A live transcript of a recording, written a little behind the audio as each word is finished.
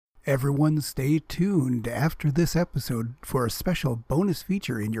Everyone stay tuned after this episode for a special bonus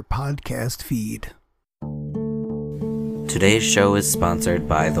feature in your podcast feed. Today's show is sponsored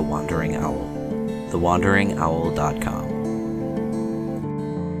by The Wandering Owl,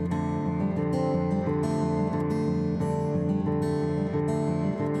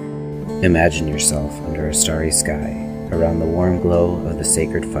 thewanderingowl.com. Imagine yourself under a starry sky, around the warm glow of the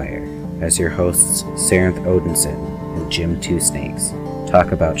sacred fire, as your hosts Sarenth Odinson and Jim Two Snakes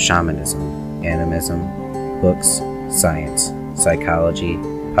talk about shamanism, animism, books, science, psychology,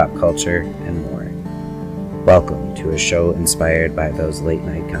 pop culture, and more. Welcome to a show inspired by those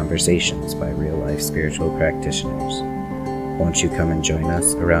late-night conversations by real-life spiritual practitioners. Won't you come and join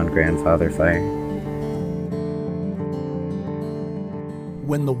us around Grandfather Fire?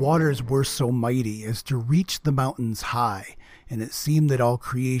 When the waters were so mighty as to reach the mountains high, and it seemed that all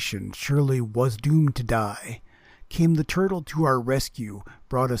creation surely was doomed to die, came the turtle to our rescue,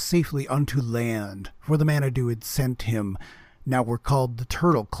 brought us safely unto land, for the Manitou had sent him. Now we're called the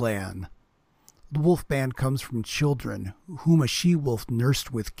Turtle Clan. The wolf band comes from children, whom a she-wolf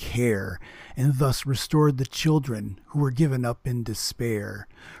nursed with care, and thus restored the children who were given up in despair.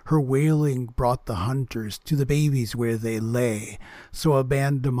 Her wailing brought the hunters to the babies where they lay, so a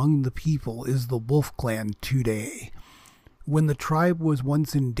band among the people is the Wolf Clan today. When the tribe was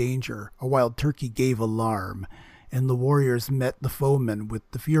once in danger, a wild turkey gave alarm, and the warriors met the foemen with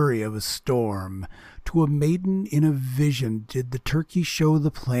the fury of a storm. To a maiden in a vision did the turkey show the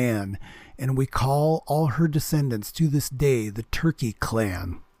plan, and we call all her descendants to this day the Turkey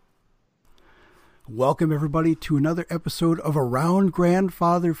Clan. Welcome everybody to another episode of Around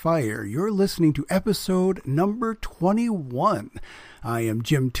Grandfather Fire. You're listening to episode number 21. I am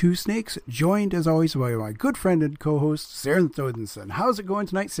Jim Two Snakes, joined as always by my good friend and co-host, Sarenth Odinson. How's it going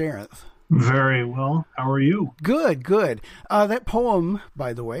tonight, Sarenth? Very well. How are you? Good. That poem,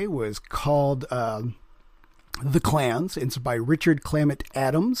 by the way, was called The Clans. It's by Richard Clammett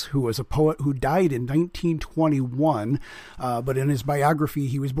Adams, who was a poet who died in 1921. But in his biography,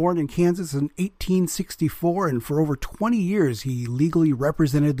 he was born in Kansas in 1864, and for over 20 years, he legally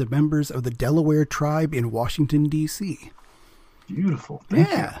represented the members of the Delaware tribe in Washington, D.C. Beautiful.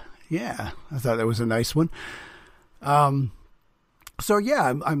 Thank you. Yeah. I thought that was a nice one. So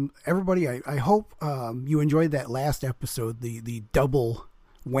yeah, I'm everybody. I hope you enjoyed that last episode, the double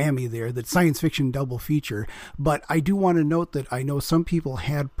whammy there, the science fiction double feature. But I do want to note that I know some people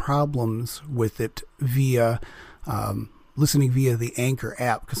had problems with it via listening via the Anchor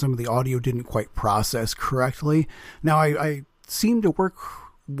app because some of the audio didn't quite process correctly. Now I seem to work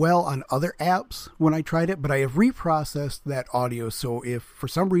well on other apps when I tried it, but I have reprocessed that audio. So if for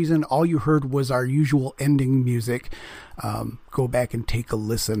some reason all you heard was our usual ending music, go back and take a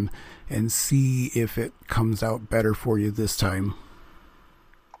listen and see if it comes out better for you this time.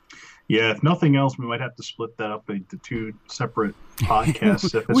 Yeah, if nothing else, we might have to split that up into two separate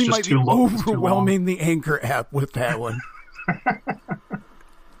podcasts if it's we just might too be long. Overwhelming the Anchor app with that one.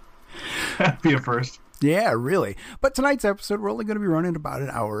 That'd be a first. Yeah, really. But tonight's episode, we're only going to be running about an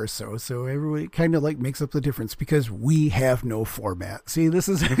hour or so. So everybody kind of like makes up the difference because we have no format. See, this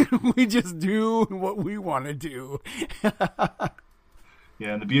is, we just do what we want to do. Yeah,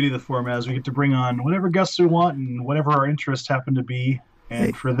 and the beauty of the format is we get to bring on whatever guests we want and whatever our interests happen to be.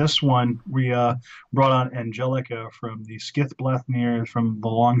 And for this one, we brought on Angelica from the Skithblathmere from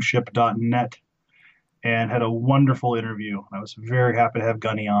thelongship.net and had a wonderful interview. I was very happy to have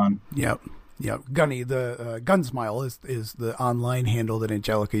Gunny on. Yep. Yeah, Gunny, the Gunsmile is the online handle that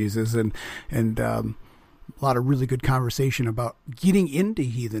Angelica uses, and a lot of really good conversation about getting into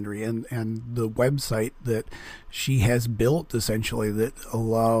heathenry and the website that she has built essentially that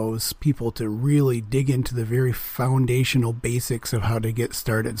allows people to really dig into the very foundational basics of how to get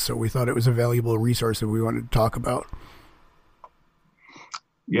started. So we thought it was a valuable resource that we wanted to talk about.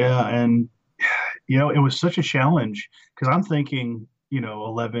 Yeah, and it was such a challenge because I'm thinking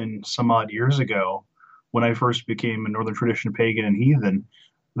 11 some odd years ago, when I first became a Northern Tradition pagan and heathen,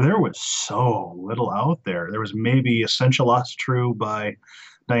 there was so little out there. There was maybe Essential True by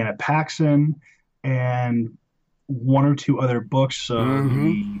Diana Paxson and one or two other books,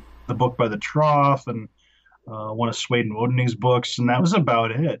 the book by the Trough and one of Swade and Wodening's books, and that was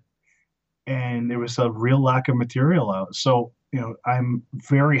about it. And there was a real lack of material out. So I'm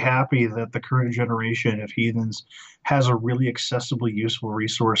very happy that the current generation of heathens has a really accessible, useful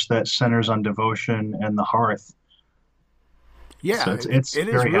resource that centers on devotion and the hearth. Yeah, so it's it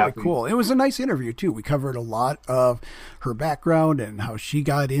is very really happy. Cool. It was a nice interview, too. We covered a lot of her background and how she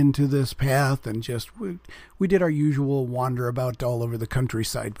got into this path, and just we did our usual wander about all over the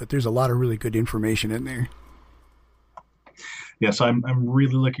countryside, but there's a lot of really good information in there. Yes, I'm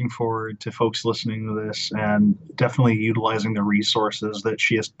really looking forward to folks listening to this and definitely utilizing the resources that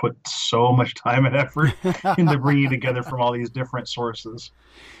she has put so much time and effort into bringing together from all these different sources.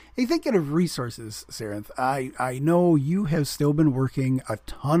 Hey, thinking of resources, Sarenth, I know you have still been working a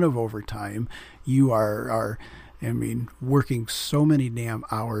ton of overtime. You are I mean, working so many damn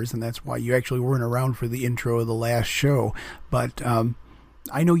hours, and that's why you actually weren't around for the intro of the last show. But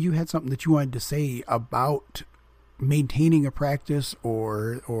I know you had something that you wanted to say about maintaining a practice,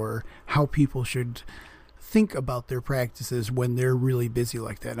 or how people should think about their practices when they're really busy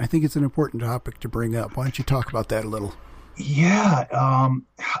like that. And I think it's an important topic to bring up. Why don't you talk about that a little? Yeah,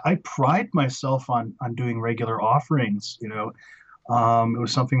 I pride myself on doing regular offerings. It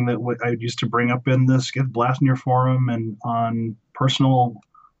was something that I used to bring up in the Skith Blasnir forum and on personal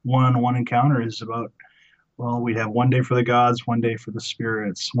one-on-one encounters about, well, we'd have one day for the gods, one day for the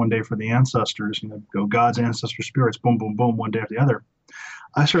spirits, one day for the ancestors. Go gods, ancestors, spirits, boom, boom, boom, one day after the other.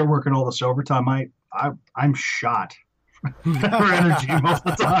 I started working all this overtime. I'm shot for energy most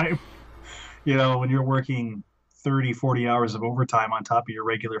of the time. When you're working 30, 40 hours of overtime on top of your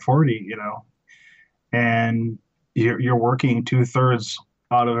regular 40, and you're working 2/3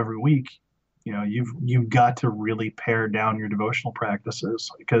 out of every week, you've got to really pare down your devotional practices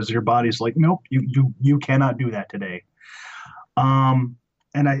because your body's like, nope, you cannot do that today. And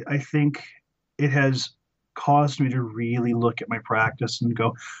I think it has caused me to really look at my practice and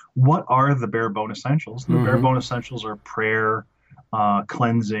go, what are the bare bone essentials? The bare bone essentials are prayer,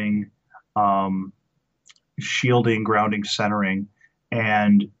 cleansing, shielding, grounding, centering,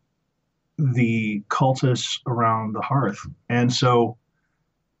 and the cultus around the hearth. And so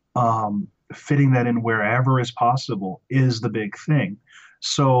fitting that in wherever is possible is the big thing.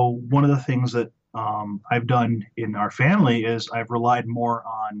 So one of the things that I've done in our family is I've relied more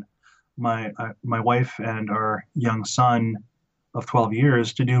on my wife and our young son of 12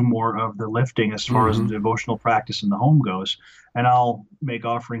 years to do more of the lifting as far as the devotional practice in the home goes. And I'll make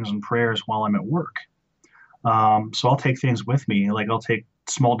offerings and prayers while I'm at work. So I'll take things with me. Like I'll take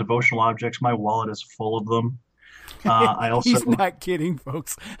small devotional objects. My wallet is full of them. I also He's not kidding,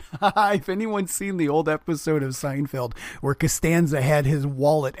 folks. If anyone's seen the old episode of Seinfeld where Costanza had his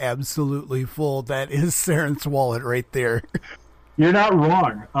wallet absolutely full, that is Sarenth's wallet right there. You're not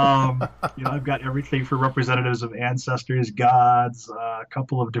wrong. I've got everything for representatives of ancestors, gods, a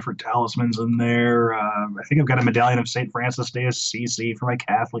couple of different talismans in there. I think I've got a medallion of St. Francis de Assisi for my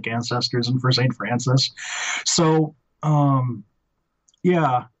Catholic ancestors and for St. Francis. So,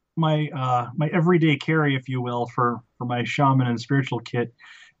 yeah, my everyday carry, if you will, for my shaman and spiritual kit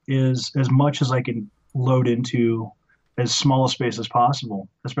is as much as I can load into as small a space as possible,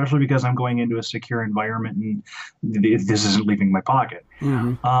 especially because I'm going into a secure environment and this isn't leaving my pocket.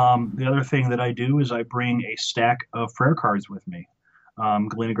 The other thing that I do is I bring a stack of prayer cards with me.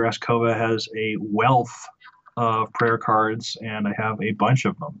 Galena Grass Cova has a wealth of prayer cards, and I have a bunch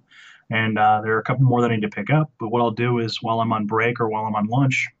of them. And there are a couple more that I need to pick up. But what I'll do is while I'm on break or while I'm on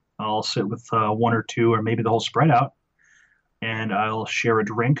lunch, I'll sit with one or two or maybe the whole spread out, and I'll share a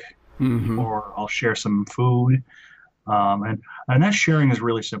drink or I'll share some food. And that sharing is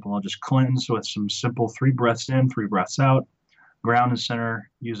really simple. I'll just cleanse with some simple 3 breaths in, 3 breaths out, ground and center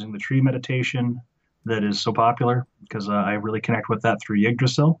using the tree meditation that is so popular because I really connect with that through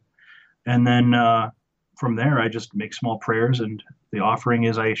Yggdrasil. And then from there, I just make small prayers, and the offering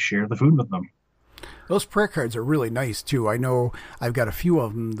is I share the food with them. Those prayer cards are really nice too. I know I've got a few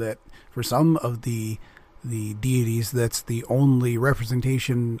of them that for some of the deities, that's the only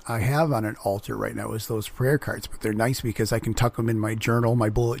representation I have on an altar right now is those prayer cards. But they're nice because I can tuck them in my journal, my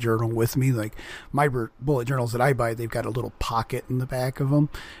bullet journal with me. Like my bullet journals that I buy, they've got a little pocket in the back of them,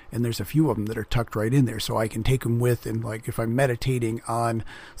 and there's a few of them that are tucked right in there, so I can take them with. And like if I'm meditating on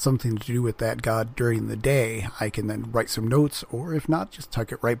something to do with that god during the day, I can then write some notes, or if not, just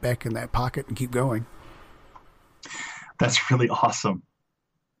tuck it right back in that pocket and keep going. That's really awesome.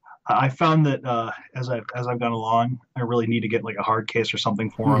 I found that as I've gone along, I really need to get like a hard case or something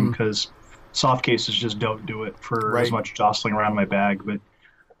for them because soft cases just don't do it for as much jostling around my bag. But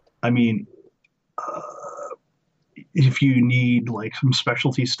I mean, if you need like some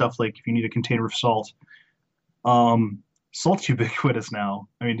specialty stuff, like if you need a container of salt, salt's ubiquitous now.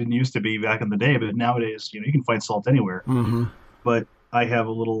 I mean, it didn't used to be back in the day, but nowadays, you can find salt anywhere. But I have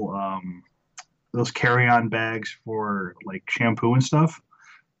a little those carry-on bags for like shampoo and stuff.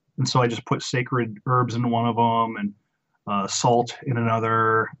 And so I just put sacred herbs in one of them and salt in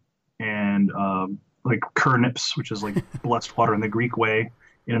another and like kernips, which is like blessed water in the Greek way,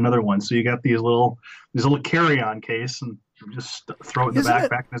 in another one. So you got these little carry-on case, and just throw it in the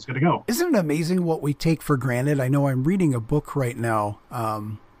backpack and it's good to go. Isn't it amazing what we take for granted? I know I'm reading a book right now,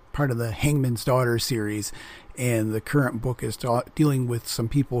 part of the Hangman's Daughter series, and the current book is dealing with some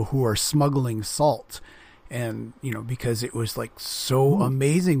people who are smuggling salt. And, because it was like so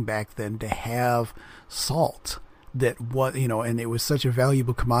amazing back then to have salt that what, and it was such a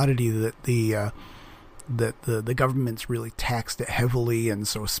valuable commodity that the governments really taxed it heavily. And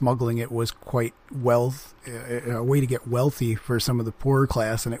so smuggling it was quite a way to get wealthy for some of the poorer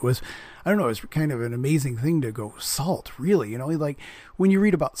class. And it was, I don't know, it was kind of an amazing thing to go salt, really, like when you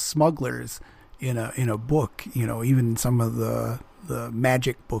read about smugglers in a book, even some of the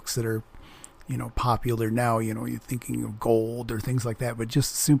magic books that are, popular now, you're thinking of gold or things like that, but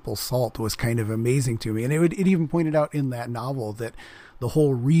just simple salt was kind of amazing to me. And it even pointed out in that novel that the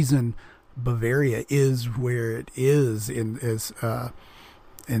whole reason Bavaria is where it is in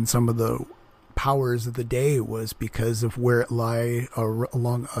some of the powers of the day was because of where it lie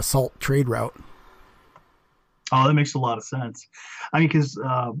along a salt trade route. Oh, that makes a lot of sense. I mean, because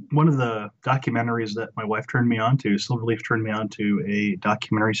one of the documentaries that my wife turned me on to, Silverleaf turned me on to a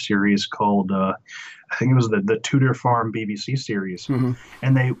documentary series called, I think it was the Tudor Farm BBC series. Mm-hmm.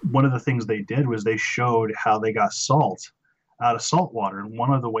 And one of the things they did was they showed how they got salt out of salt water. And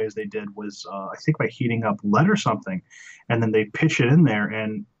one of the ways they did was, I think by heating up lead or something, and then they pitch it in there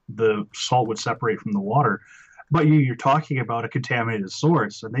and the salt would separate from the water. But you're talking about a contaminated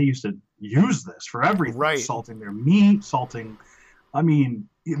source, and they used to use this for everything. Right. Salting their meat, I mean,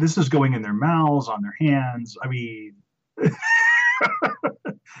 this is going in their mouths, on their hands. I mean,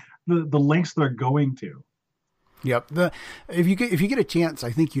 the lengths they're going to. Yep. If you get a chance,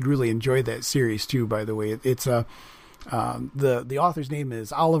 I think you'd really enjoy that series too. By the way, it's the author's name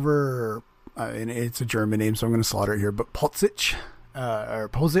is Oliver, and it's a German name, so I'm going to slaughter it here. But Polzich, or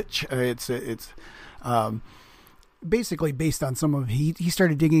Polzich, it's basically based on some of he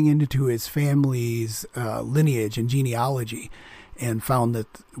started digging into his family's lineage and genealogy, and found that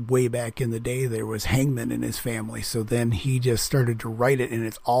way back in the day there was hangmen in his family. So then he just started to write it, and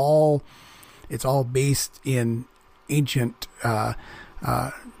it's all based in ancient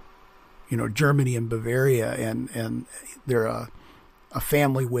Germany and Bavaria, and they're a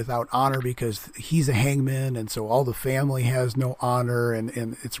family without honor because he's a hangman, and so all the family has no honor,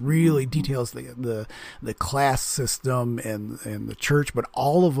 and it's really details the class system and the church, but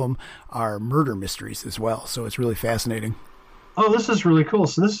all of them are murder mysteries as well. So it's really fascinating. Oh, this is really cool.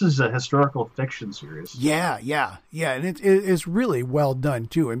 So this is a historical fiction series. Yeah, and it's really well done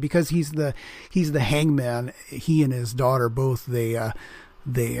too. And because he's the hangman, he and his daughter both they're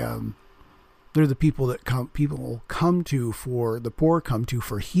the people that people come to for the poor come to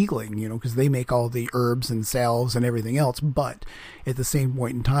for healing, because they make all the herbs and salves and everything else. But at the same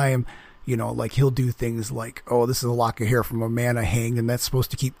point in time, like he'll do things like, oh, this is a lock of hair from a man I hanged, and that's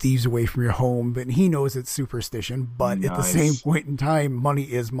supposed to keep thieves away from your home. But he knows it's superstition. But nice. At the same point in time, money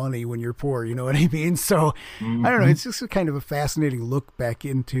is money when you're poor. You know what I mean? So I don't know. It's just a kind of a fascinating look back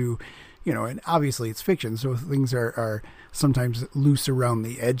into, and obviously it's fiction, so things are sometimes loose around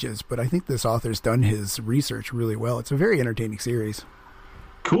the edges. But I think this author's done his research really well. It's a very entertaining series.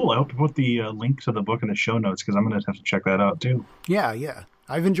 Cool. I hope to put the link to the book in the show notes, because I'm going to have to check that out too. Yeah.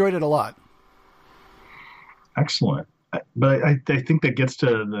 I've enjoyed it a lot. Excellent. But I think that gets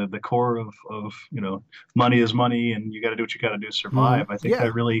to the core of money is money, and you got to do what you got to do to survive. I think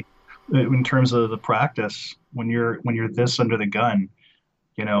that really, in terms of the practice, when you're this under the gun,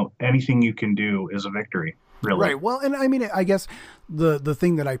 anything you can do is a victory, really. Right. Well, and I mean, I guess the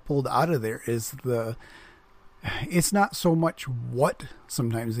thing that I pulled out of there is it's not so much what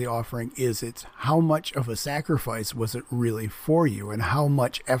sometimes the offering is, it's how much of a sacrifice was it really for you, and how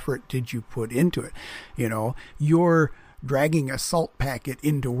much effort did you put into it. You're dragging a salt packet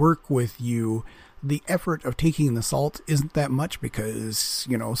into work with you. The effort of taking the salt isn't that much because,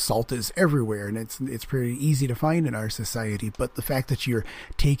 salt is everywhere, and it's pretty easy to find in our society. But the fact that you're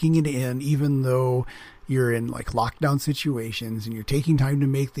taking it in, even though you're in like lockdown situations and you're taking time to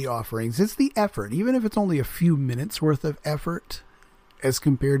make the offerings, it's the effort, even if it's only a few minutes worth of effort as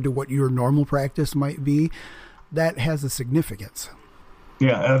compared to what your normal practice might be, that has a significance.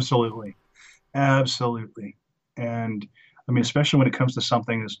 Yeah, absolutely. And I mean, especially when it comes to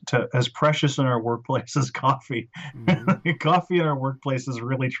something as precious in our workplace as coffee. Mm-hmm. Coffee in our workplace is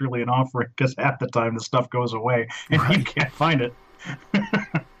really, truly an offering, because half the time the stuff goes away and you can't find it.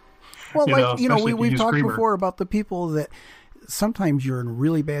 Well, we've talked before about the people that sometimes you're in a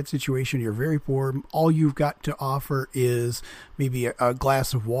really bad situation, you're very poor, all you've got to offer is maybe a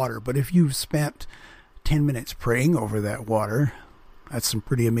glass of water. But if you've spent 10 minutes praying over that water, that's some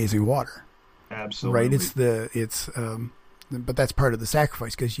pretty amazing water. Absolutely. Right? but that's part of the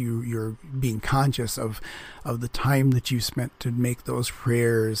sacrifice, because you're being conscious of the time that you spent to make those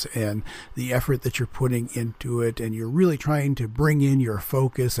prayers and the effort that you're putting into it, and you're really trying to bring in your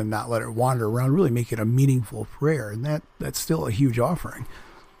focus and not let it wander around, really make it a meaningful prayer, and that's still a huge offering.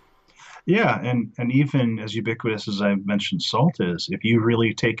 Yeah, and even as ubiquitous as I've mentioned salt is, if you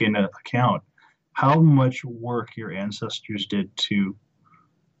really take into account how much work your ancestors did to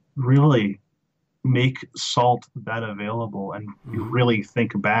really make salt that available, and you really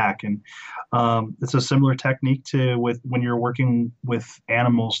think back, and it's a similar technique to with when you're working with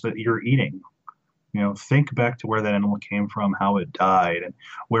animals that you're eating. Think back to where that animal came from, how it died, and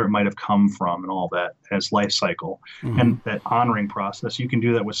where it might have come from, and all that as life cycle, and that honoring process. You can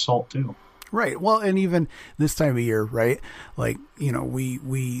do that with salt too. Right. Well, and even this time of year, right? Like,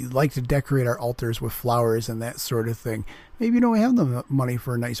 we like to decorate our altars with flowers and that sort of thing. Maybe you don't have the money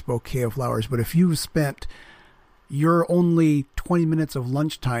for a nice bouquet of flowers, but if you spent your only 20 minutes of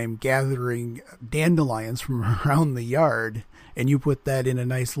lunchtime gathering dandelions from around the yard, and you put that in a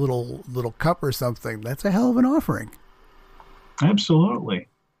nice little cup or something, that's a hell of an offering. Absolutely.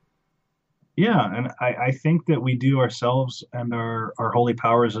 Yeah, and I think that we do ourselves and our holy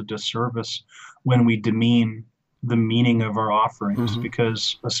powers a disservice when we demean the meaning of our offerings,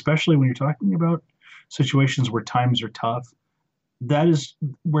 because especially when you're talking about situations where times are tough, that is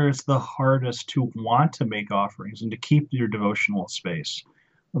where it's the hardest to want to make offerings and to keep your devotional space.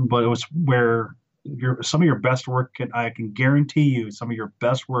 But it was where some of your best work, I can guarantee you, some of your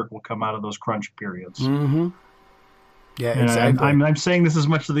best work will come out of those crunch periods. Yeah, exactly. I'm saying this as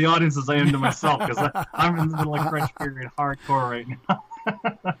much to the audience as I am to myself, because I'm in the middle of crunch period hardcore right now.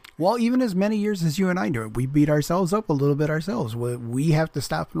 Well, even as many years as you and I do it, we beat ourselves up a little bit ourselves. We have to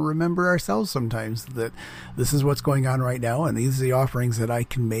stop and remember ourselves sometimes that this is what's going on right now, and these are the offerings that I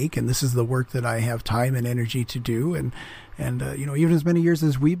can make, and this is the work that I have time and energy to do. And even as many years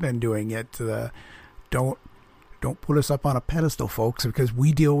as we've been doing it, don't put us up on a pedestal, folks, because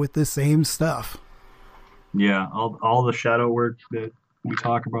we deal with the same stuff. Yeah, all the shadow work that we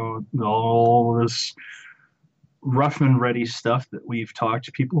talk about, all this rough and ready stuff that we've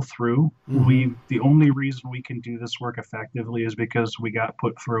talked people through. The only reason we can do this work effectively is because we got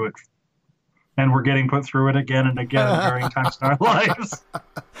put through it, and we're getting put through it again and again at varying times in our lives.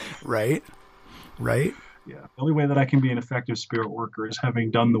 Right. Yeah, the only way that I can be an effective spirit worker is having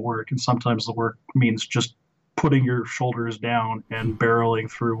done the work, and sometimes the work means just putting your shoulders down and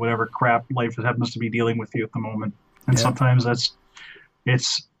barreling through whatever crap life happens to be dealing with you at the moment. And sometimes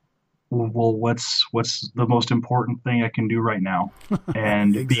it's what's the most important thing I can do right now,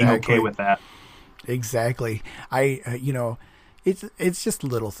 and Exactly. being okay with that. Exactly. It's just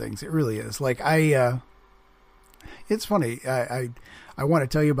little things. It really is. Like it's funny. I want to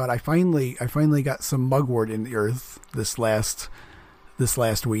tell you about, I finally got some mugwort in the earth this last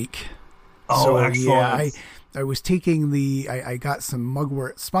week. Oh, so, excellent. Yeah, I was taking I got some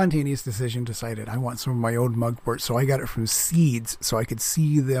mugwort, spontaneous decision, decided I want some of my own mugwort. So I got it from seeds so I could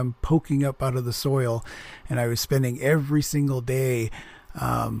see them poking up out of the soil. And I was spending every single day,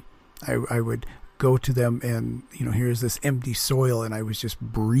 I would go to them and, here's this empty soil, and I was just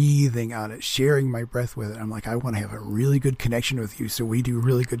breathing on it, sharing my breath with it. I'm like, I want to have a really good connection with you. So we do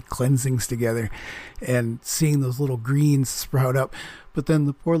really good cleansings together, and seeing those little greens sprout up. But then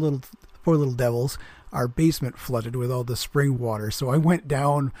the poor little devils, our basement flooded with all the spring water. So I went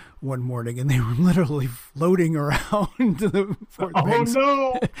down one morning and they were literally floating around the poor things.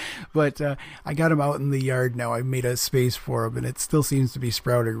 Oh, no! But I got them out in the yard now. I made a space for them, and it still seems to be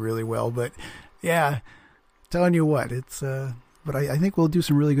sprouting really well. But yeah, telling you what, it's but I think we'll do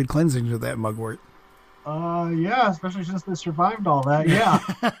some really good cleansings with that mugwort. Yeah, especially since they survived all that. Yeah.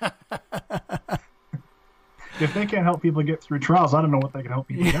 If they can't help people get through trials, I don't know what they can help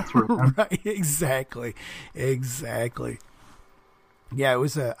people get through. Right, exactly. Yeah,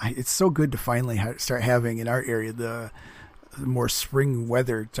 it's so good to finally start having in our area the more spring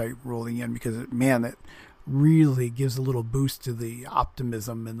weather type rolling in, because that really gives a little boost to the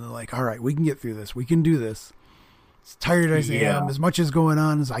optimism, and they're like, all right, we can get through this. We can do this. As tired as I am, as much as going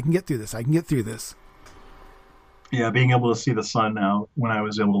on, as I can get through this. Yeah, being able to see the sun now when I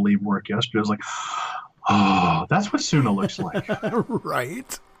was able to leave work yesterday, I was like, oh, that's what Suna looks like.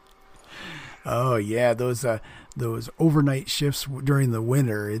 Right. Oh yeah, those overnight shifts during the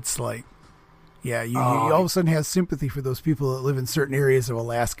winter. It's like, yeah, you all of a sudden have sympathy for those people that live in certain areas of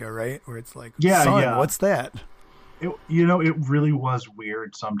Alaska, right? Where it's like, sun, what's that? It really was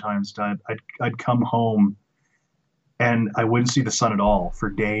weird sometimes. I'd come home and I wouldn't see the sun at all for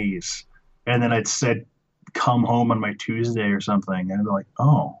days, and then I'd said come home on my Tuesday or something, and I'd be like,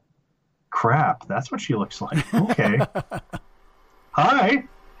 oh crap, that's what she looks like. Okay. Hi.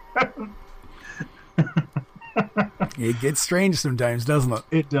 It gets strange sometimes, doesn't it?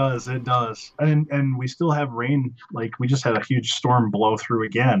 It does. It does. And we still have rain. Like we just had a huge storm blow through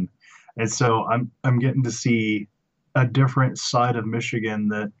again. And so I'm getting to see a different side of Michigan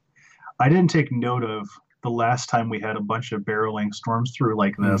that I didn't take note of the last time we had a bunch of barreling storms through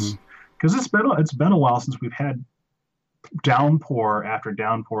like this. Because it's been a while since we've had downpour after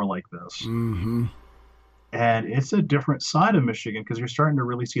downpour like this. Mm-hmm. And it's a different side of Michigan because you're starting to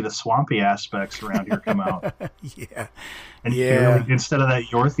really see the swampy aspects around here come out. Yeah. And Yeah. really, instead of that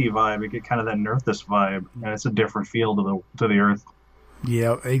Yorthy vibe, you get kind of that Nerthus vibe, and it's a different feel to the earth.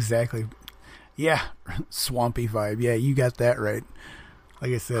 Yeah, exactly. Yeah, swampy vibe. Yeah, you got that right.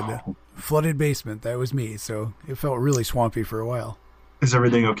 Like I said, flooded basement. That was me. So it felt really swampy for a while. Is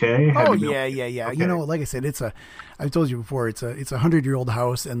everything okay? Oh yeah, yeah, yeah. Okay. You know, like I said, I've told you before, it's a 100-year-old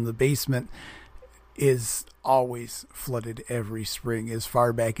house, and the basement is always flooded every spring, as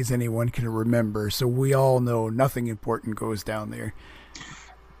far back as anyone can remember. So we all know nothing important goes down there.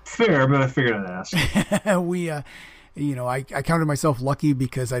 Fair, but I figured I'd ask. We, I counted myself lucky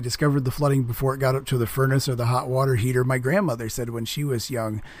because I discovered the flooding before it got up to the furnace or the hot water heater. My grandmother said when she was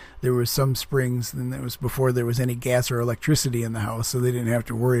young, there was some springs, and it was before there was any gas or electricity in the house, so they didn't have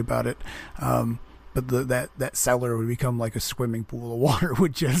to worry about it. But that cellar would become like a swimming pool. The water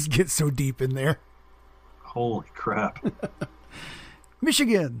would just get so deep in there. Holy crap.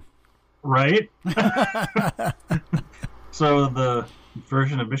 Michigan. Right? So the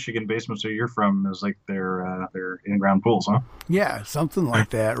version of Michigan basements that you're from is like their in-ground pools, huh? Yeah, something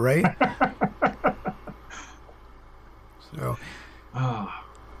like that, right? So,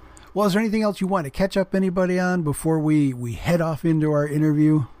 well, is there anything else you want to catch up anybody on before we head off into our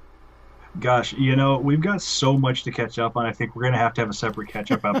interview? Gosh, we've got so much to catch up on. I think we're going to have a separate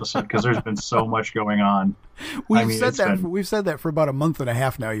catch-up episode because there's been so much going on. We've said that for about a month and a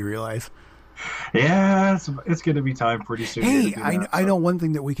half now, you realize. Yeah, it's going to be time pretty soon. Hey, I know one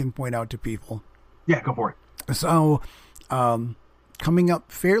thing that we can point out to people. Yeah, go for it. So, coming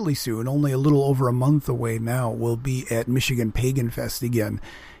up fairly soon, only a little over a month away now, we'll be at Michigan Pagan Fest again.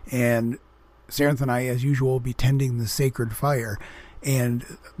 And Sarenth and I, as usual, will be tending the sacred fire.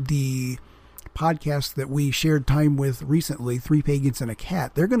 And the podcast that we shared time with recently, Three Pagans and a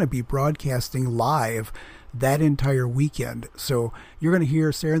Cat, they're going to be broadcasting live that entire weekend. So you're going to hear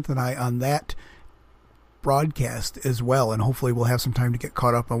Sarenth and I on that broadcast as well. And hopefully we'll have some time to get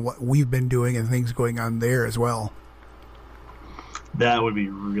caught up on what we've been doing and things going on there as well. That would be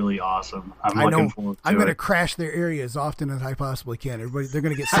really awesome. I'm looking forward to it. I'm going to crash their area as often as I possibly can. Everybody, they're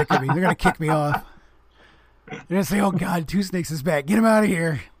going to get sick of me. They're going to kick me off. They're going to say, "Oh God, Two Snakes is back. Get him out of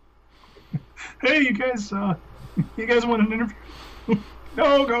here." Hey, you guys want an interview?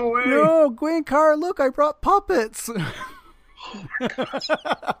 No, go away. No, Gwen Carr, look, I brought puppets.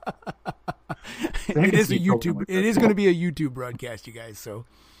 It is a YouTube. It is going to be a YouTube broadcast, you guys. So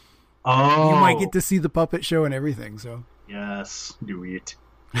you might get to see the puppet show and everything. So yes, do it.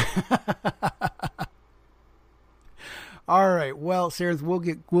 All right. Well, Sarah, we'll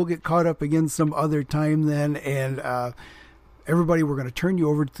get caught up again some other time then, and everybody, we're going to turn you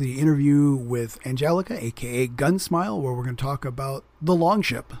over to the interview with Angelica, aka Gunsmile, where we're going to talk about the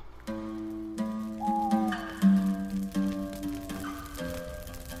Longship.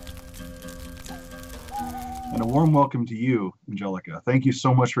 And a warm welcome to you, Angelica. Thank you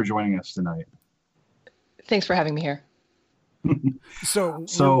so much for joining us tonight. Thanks for having me here. So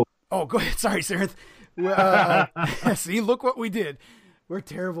go ahead. Sorry, Sarah. See, look what we did. We're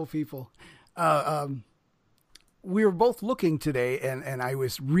terrible people. We were both looking today, and I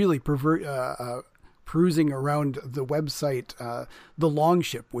was really perusing around the website, The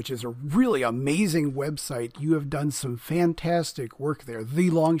Longship, which is a really amazing website. You have done some fantastic work there.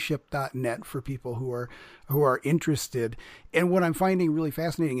 TheLongship.net for people who are interested. And what I'm finding really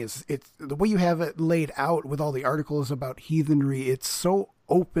fascinating is it's the way you have it laid out with all the articles about heathenry. It's so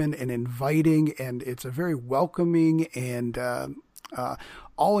open and inviting, and it's a very welcoming and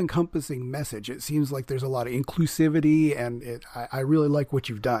all-encompassing message. It seems like there's a lot of inclusivity, and I really like what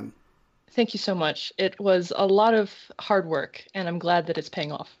you've done. Thank you so much. It was a lot of hard work, and I'm glad that it's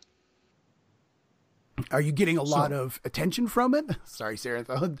paying off. Are you getting a lot of attention from it? Sorry, Sarah.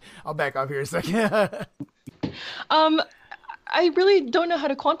 I'll back off here a second. I really don't know how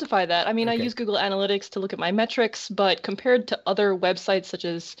to quantify that. I mean, Okay. I use Google Analytics to look at my metrics, but compared to other websites such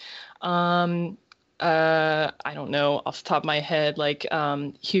as, I don't know, off the top of my head, like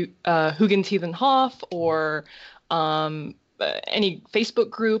Hugin's Heathen Hof or any Facebook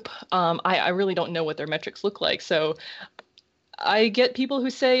group, I really don't know what their metrics look like. So I get people who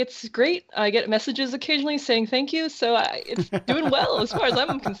say it's great. I get messages occasionally saying thank you. So it's doing well as far as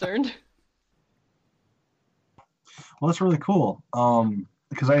I'm concerned. Well, that's really cool.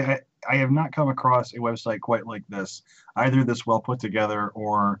 Because I have not come across a website quite like this, either this well put together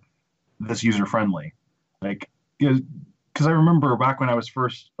or this user friendly. Like, because I remember back when I was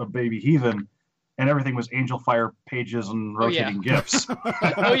first a baby heathen, and everything was Angel Fire pages and rotating GIFs.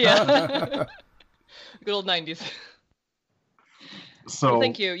 Oh yeah, good old 90s. So well,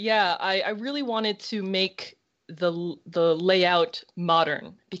 thank you. Yeah, I really wanted to make the layout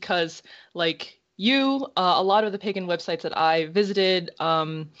modern because, like you, a lot of the pagan websites that I visited,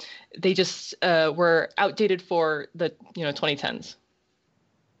 they just were outdated for the 2010s.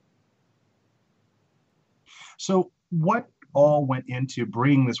 So what all went into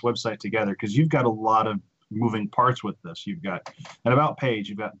bringing this website together? Because you've got a lot of moving parts with this. You've got an about page,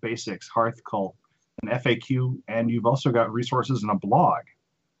 you've got basics, Hearth Cult, an FAQ, and you've also got resources and a blog.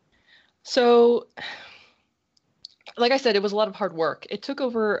 So, like I said, it was a lot of hard work. It took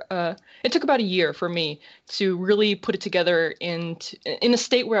about a year for me to really put it together in a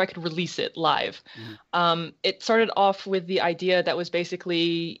state where I could release it live. Mm-hmm. It started off with the idea that was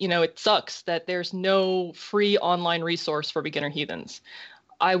basically, it sucks that there's no free online resource for beginner heathens.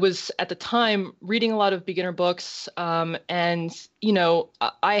 I was at the time reading a lot of beginner books, and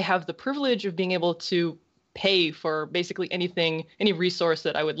I have the privilege of being able to pay for basically anything, any resource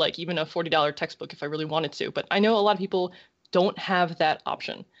that I would like, even a $40 textbook if I really wanted to. But I know a lot of people don't have that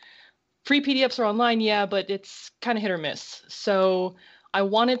option. Free PDFs are online, yeah, but it's kind of hit or miss. So I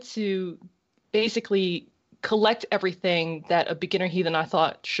wanted to basically collect everything that a beginner heathen I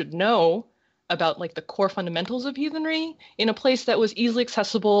thought should know about like the core fundamentals of heathenry in a place that was easily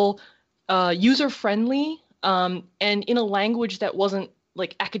accessible, user-friendly, and in a language that wasn't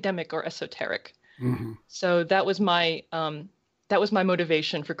like academic or esoteric. Mm-hmm. So that was my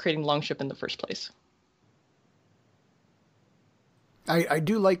motivation for creating Longship in the first place. I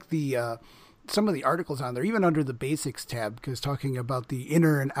do like the some of the articles on there, even under the basics tab, because talking about the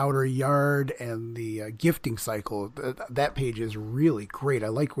inner and outer yard and the gifting cycle, that page is really great. I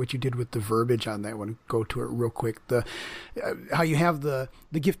like what you did with the verbiage on that one. Go to it real quick. The how you have the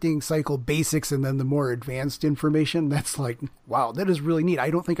gifting cycle basics and then the more advanced information. That's like, wow, that is really neat.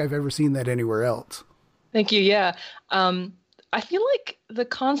 I don't think I've ever seen that anywhere else. Thank you. Yeah. I feel like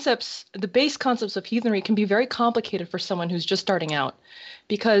the base concepts of heathenry can be very complicated for someone who's just starting out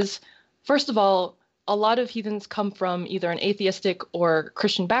because, first of all, a lot of heathens come from either an atheistic or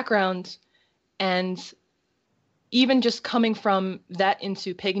Christian background, and even just coming from that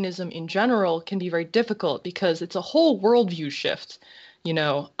into paganism in general can be very difficult because it's a whole worldview shift,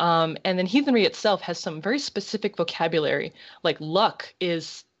 and then heathenry itself has some very specific vocabulary, like luck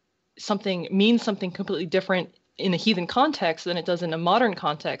means something completely different in a heathen context than it does in a modern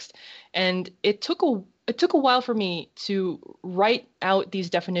context. And it took a while for me to write out these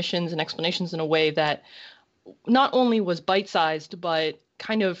definitions and explanations in a way that not only was bite-sized, but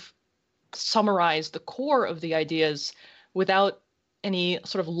kind of summarized the core of the ideas without any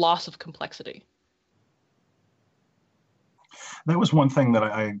sort of loss of complexity. That was one thing that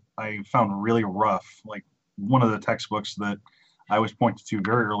I found really rough. Like one of the textbooks that I was pointed to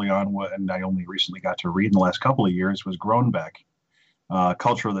very early on, and I only recently got to read in the last couple of years, was Groenbeck,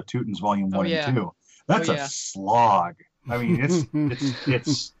 Culture of the Teutons, Volume 1 and 2. That's a slog. I mean, it's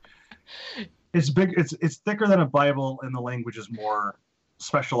big. It's thicker than a Bible, and the language is more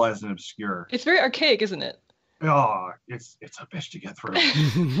specialized and obscure. It's very archaic, isn't it? Oh, it's a bitch to get through.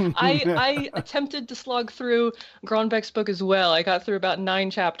 I attempted to slog through Groenbeck's book as well. I got through about 9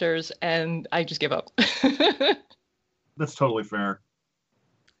 chapters, and I just gave up. That's totally fair.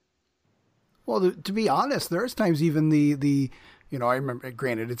 Well, to be honest, there's times even the I remember,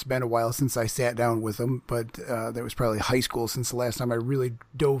 granted, it's been a while since I sat down with them, but that was probably high school since the last time I really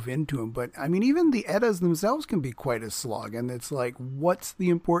dove into them. But I mean, even the Eddas themselves can be quite a slog. And it's like, what's the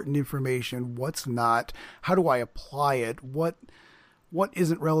important information? What's not? How do I apply it? What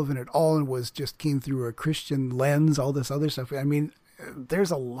isn't relevant at all and came through a Christian lens, all this other stuff. I mean, there's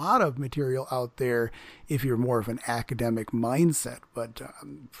a lot of material out there if you're more of an academic mindset. But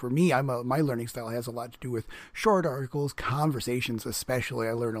for me, my learning style has a lot to do with short articles, conversations especially,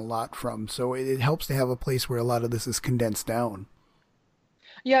 I learn a lot from. So it helps to have a place where a lot of this is condensed down.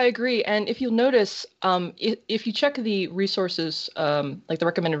 Yeah, I agree. And if you'll notice, if you check the resources, like the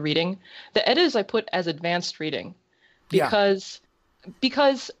recommended reading, the Eddas I put as advanced reading because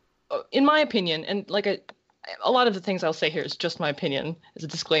in my opinion, and like a lot of the things I'll say here is just my opinion as a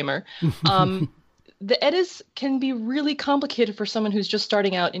disclaimer. The Eddas can be really complicated for someone who's just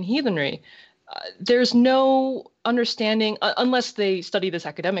starting out in heathenry. there's no understanding, unless they study this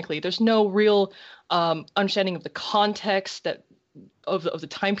academically, there's no real understanding of the context that of the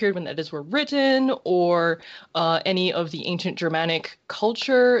time period when the Eddas were written, or any of the ancient Germanic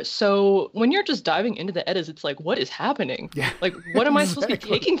culture. So when you're just diving into the Eddas, it's like, what is happening? Yeah, like, what am I supposed to be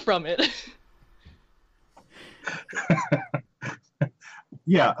exactly. taking from it?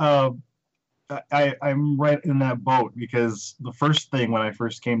 Yeah, I'm right in that boat, because the first thing when I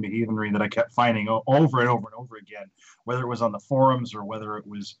first came to heathenry that I kept finding over and over and over again, whether it was on the forums or whether it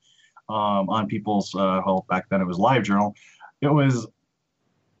was on people's, well, back then it was LiveJournal, it was,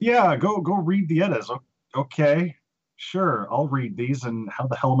 yeah, go read the Eddas. Okay, sure, I'll read these, and how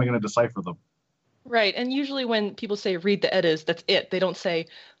the hell am I going to decipher them? Right. And usually when people say read the Eddas, that's it. They don't say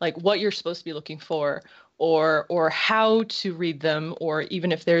like what you're supposed to be looking for, or how to read them, or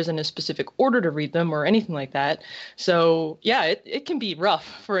even if there's in a specific order to read them or anything like that. So yeah, it can be rough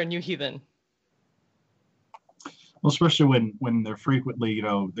for a new heathen. Well, especially when they're frequently,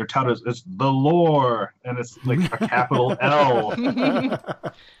 they're touted as the lore, and it's like a capital L.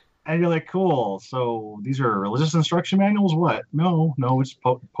 And you're like, cool. So these are religious instruction manuals? What? No, it's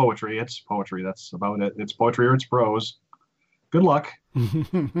poetry. It's poetry. That's about it. It's poetry or it's prose. Good luck.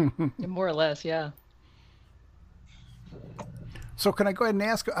 More or less, yeah. So can I go ahead and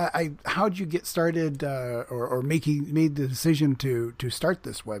ask, how'd you get started, or made the decision to start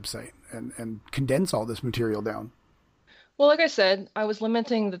this website and condense all this material down? Well, like I said, I was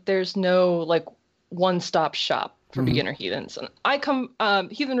lamenting that there's no like one-stop shop for beginner heathens.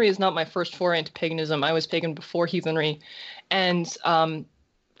 And heathenry is not my first foray into paganism. I was pagan before heathenry, and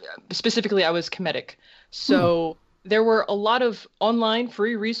specifically I was Kemetic. So there were a lot of online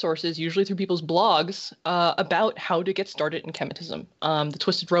free resources, usually through people's blogs, about how to get started in Kemetism. The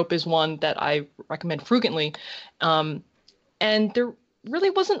Twisted Rope is one that I recommend frequently. And there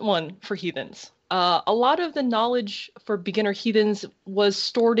really wasn't one for heathens. A lot of the knowledge for beginner heathens was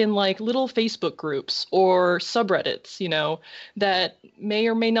stored in like little Facebook groups or subreddits, that may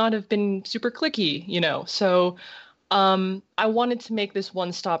or may not have been super clicky, So I wanted to make this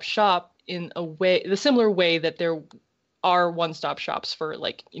one-stop shop in a way, the similar way that there are one-stop shops for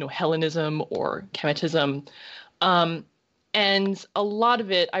like, Hellenism or Kemetism. And a lot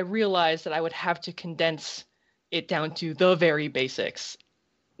of it, I realized that I would have to condense it down to the very basics,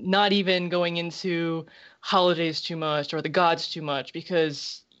 not even going into holidays too much or the gods too much,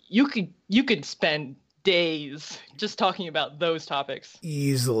 because you could spend days just talking about those topics.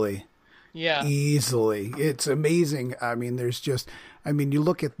 Easily. Yeah. Easily. It's amazing. I mean, you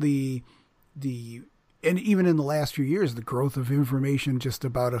look at and even in the last few years, the growth of information, just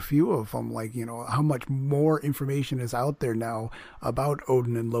about a few of them, like, how much more information is out there now about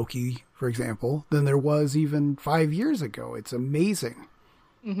Odin and Loki, for example, than there was even 5 years ago. It's amazing.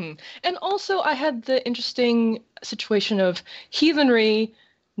 Mm-hmm. And also I had the interesting situation of heathenry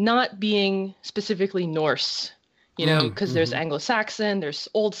not being specifically Norse, because there's Anglo-Saxon, there's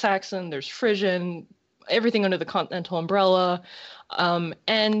Old Saxon, there's Frisian, everything under the continental umbrella.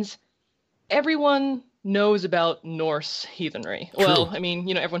 And everyone knows about Norse heathenry. True. Well, I mean,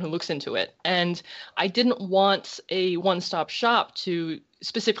 everyone who looks into it. And I didn't want a one-stop shop to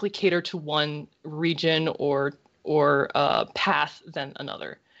specifically cater to one region or path than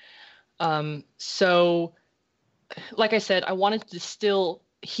another. So, like I said, I wanted to distill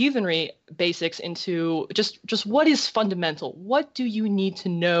heathenry basics into just what is fundamental. What do you need to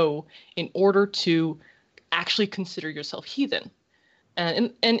know in order to actually consider yourself heathen?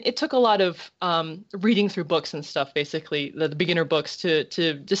 And it took a lot of reading through books and stuff, basically the beginner books, to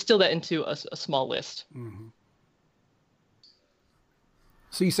distill that into a small list. Mm-hmm.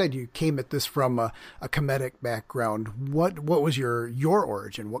 So you said you came at this from a Kemetic background. What was your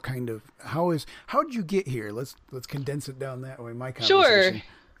origin? What kind of how did you get here? Let's condense it down that way. My conversation. Sure,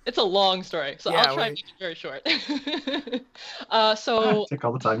 it's a long story, so Yeah, I'll try and make it very short. So take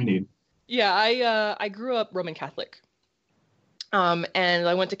all the time you need. Yeah, I grew up Roman Catholic. And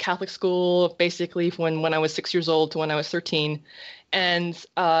I went to Catholic school basically when I was 6 years old to when I was 13. And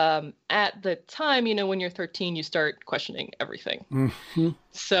at the time, when you're 13, you start questioning everything. Mm-hmm.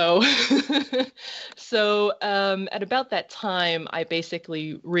 So, at about that time, I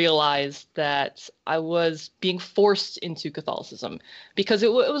basically realized that I was being forced into Catholicism because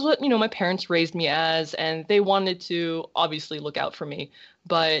it was what, my parents raised me as, and they wanted to obviously look out for me,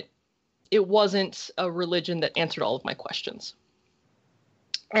 but it wasn't a religion that answered all of my questions.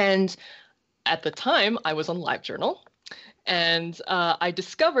 And at the time, I was on LiveJournal, and I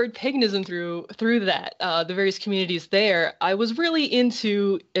discovered paganism through that, the various communities there. I was really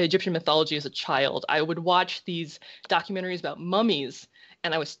into Egyptian mythology as a child. I would watch these documentaries about mummies,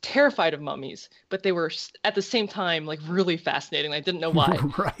 and I was terrified of mummies, but they were at the same time like really fascinating. I didn't know why.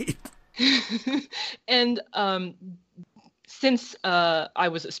 Right. And since I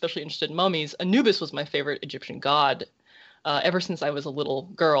was especially interested in mummies, Anubis was my favorite Egyptian god ever since I was a little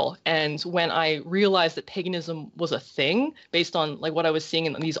girl. And when I realized that paganism was a thing based on like what I was seeing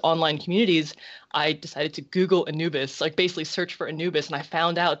in these online communities, I decided to Google Anubis, like basically search for Anubis. And I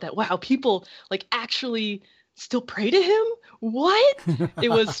found out that, wow, people like actually still pray to him? What? It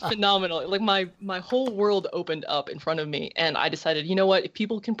was phenomenal. Like my whole world opened up in front of me. And I decided, you know what? If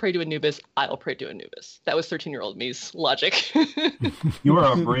people can pray to Anubis, I'll pray to Anubis. That was 13-year-old me's logic. You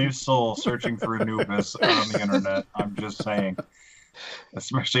are a brave soul searching for Anubis on the internet. I'm just saying.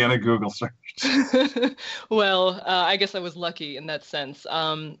 Especially on a Google search. Well, I guess I was lucky in that sense.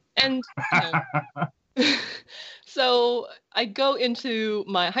 And so I go into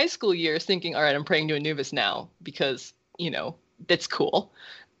my high school years thinking, all right, I'm praying to Anubis now because, that's cool.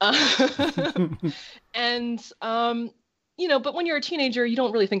 And, but when you're a teenager, you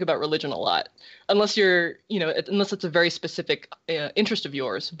don't really think about religion a lot unless unless it's a very specific interest of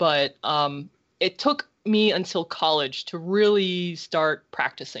yours. But it took me until college to really start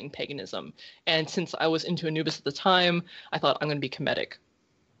practicing paganism. And since I was into Anubis at the time, I thought I'm going to be Kemetic.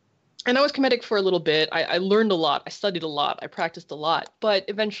 And I was Kemetic for a little bit. I learned a lot. I studied a lot. I practiced a lot. But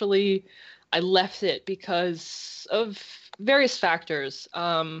eventually I left it because of various factors.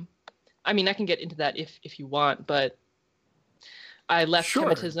 I can get into that if you want, but I left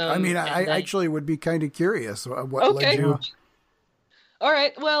Kemetism. I mean, I actually would be kind of curious what led you. All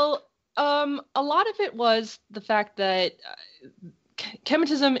right. Well, a lot of it was the fact that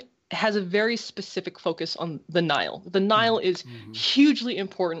Kemetism has a very specific focus on the Nile. The Nile is hugely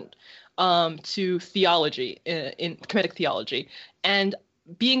important to theology, in Kemetic theology. And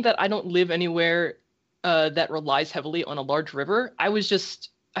being that I don't live anywhere that relies heavily on a large river, I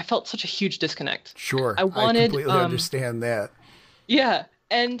felt such a huge disconnect. Sure. I completely understand that. Yeah.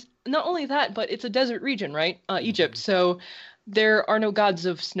 And not only that, but it's a desert region, right? Egypt. So there are no gods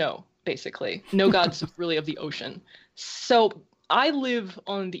of snow, basically. No gods of the ocean. So I live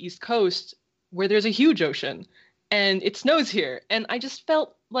on the East Coast where there's a huge ocean and it snows here. And I just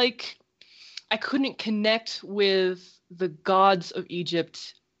felt like I couldn't connect with the gods of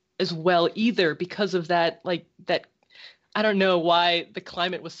Egypt as well either because of that, I don't know why the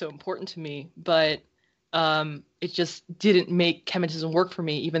climate was so important to me, but it just didn't make Kemetism work for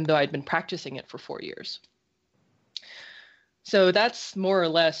me, even though I'd been practicing it for 4 years. So that's more or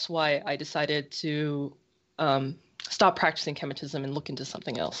less why I decided to stop practicing Kemetism and look into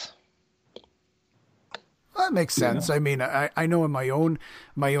something else. That makes sense. Yeah. I mean, I know in my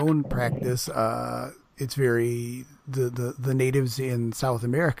own practice, it's very the natives in South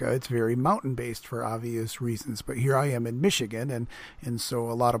America. It's very mountain based for obvious reasons. But here I am in Michigan, and so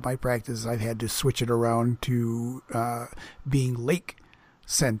a lot of my practice I've had to switch it around to being lake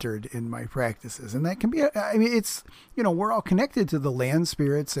centered in my practices, and that can be. I mean, it's we're all connected to the land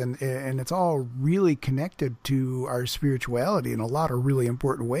spirits, and it's all really connected to our spirituality in a lot of really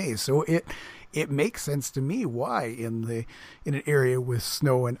important ways. So it makes sense to me why in an area with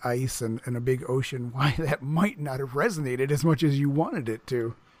snow and ice and a big ocean, why that might not have resonated as much as you wanted it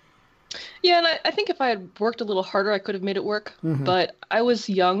to. Yeah, and I think if I had worked a little harder, I could have made it work. Mm-hmm. But I was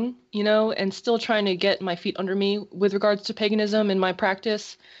young, and still trying to get my feet under me with regards to paganism in my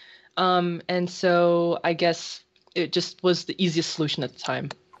practice. And so I guess it just was the easiest solution at the time.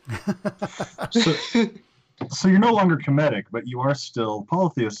 So you're no longer Kemetic, but you are still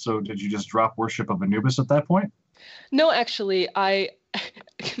polytheist. So did you just drop worship of Anubis at that point? No, actually,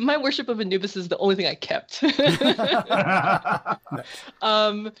 my worship of Anubis is the only thing I kept.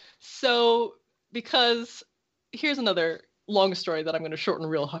 So because here's another long story that I'm going to shorten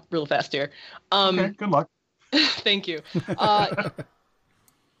real fast here. Okay, good luck. Thank you. I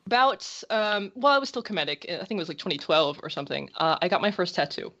was still Kemetic. I think it was like 2012 or something. I got my first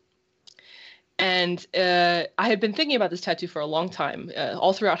tattoo. And I had been thinking about this tattoo for a long time,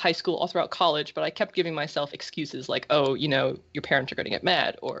 all throughout high school, all throughout college, but I kept giving myself excuses like, oh, your parents are going to get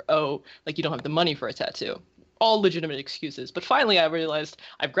mad, or, oh, like you don't have the money for a tattoo. All legitimate excuses. But finally I realized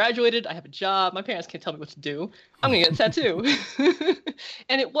I've graduated, I have a job, my parents can't tell me what to do. I'm going to get a tattoo.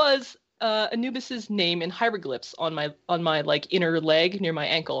 And it was Anubis's name in hieroglyphs on my like inner leg near my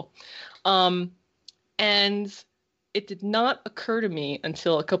ankle. And it did not occur to me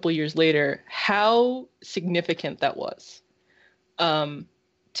until a couple of years later how significant that was,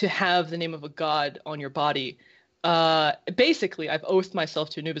 to have the name of a god on your body. Basically, I've oathed myself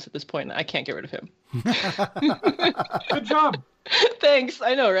to Anubis at this point, and I can't get rid of him. Good job. Thanks.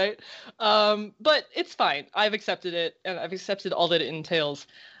 I know, right? But it's fine. I've accepted it, and I've accepted all that it entails.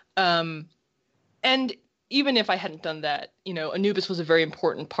 And even if I hadn't done that, Anubis was a very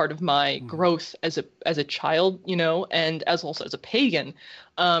important part of my growth as a child, and also as a pagan.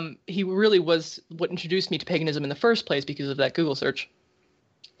 He really was what introduced me to paganism in the first place because of that Google search.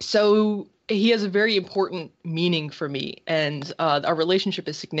 So he has a very important meaning for me, and our relationship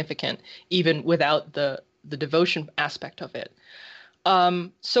is significant even without the devotion aspect of it.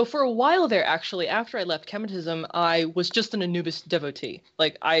 So for a while there, actually, after I left Kemetism, I was just an Anubis devotee.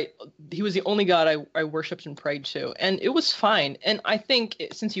 He was the only god I worshipped and prayed to, and it was fine. And I think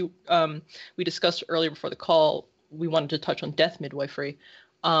since we discussed earlier before the call, we wanted to touch on death midwifery.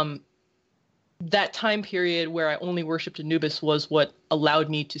 That time period where I only worshipped Anubis was what allowed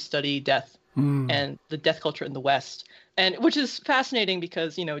me to study death and the death culture in the West. And which is fascinating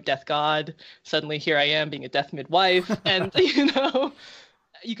because, death god, suddenly here I am being a death midwife. And,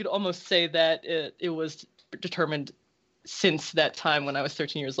 you could almost say that it was determined since that time when I was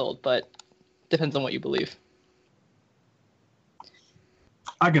 13 years old, but depends on what you believe.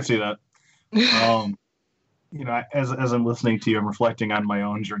 I can see that. As I'm listening to you, I'm reflecting on my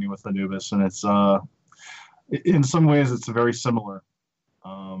own journey with Anubis, and it's in some ways it's very similar.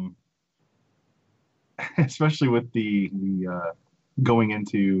 Especially with the going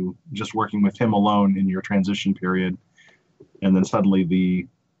into just working with him alone in your transition period, and then suddenly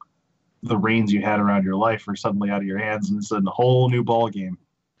the reins you had around your life are suddenly out of your hands, and it's a whole new ball game.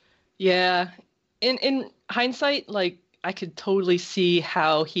 Yeah, in hindsight, I could totally see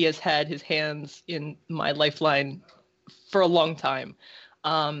how he has had his hands in my lifeline for a long time,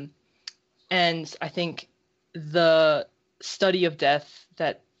 and I think the study of death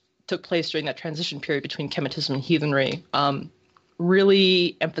that took place during that transition period between Kemetism and heathenry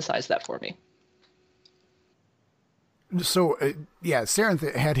really emphasized that for me. So,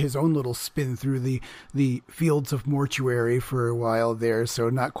 Sarenth had his own little spin through the fields of mortuary for a while there, so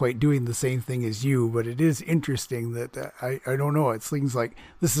not quite doing the same thing as you, but it is interesting that I don't know, it seems like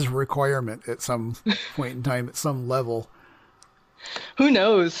this is a requirement at some point in time, at some level. Who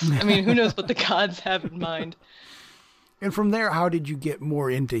knows? I mean, who knows what the gods have in mind? And from there, how did you get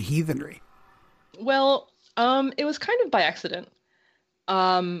more into heathenry? Well, it was kind of by accident.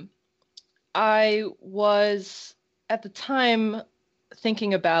 I was, at the time,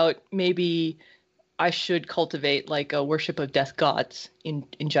 thinking about maybe I should cultivate a worship of death gods in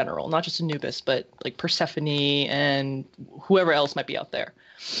general, not just Anubis, but Persephone and whoever else might be out there.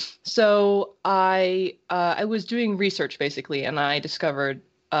 So I was doing research basically, and I discovered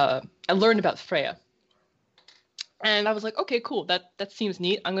I learned about Freya. And I was like, okay, cool. That seems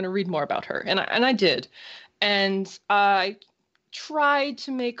neat. I'm going to read more about her. And I did. And I tried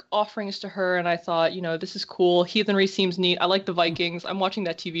to make offerings to her. And I thought, this is cool. Heathenry seems neat. I like the Vikings. I'm watching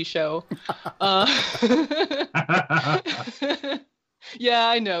that TV show. Yeah,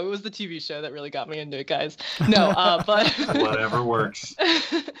 I know. It was the TV show that really got me into it, guys. No, but whatever works.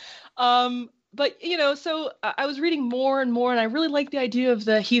 But, so I was reading more and more, and I really liked the idea of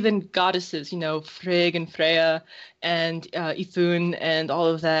the heathen goddesses, Frigg and Freya and Ithun and all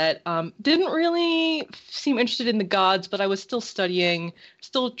of that. Didn't really seem interested in the gods, but I was still studying,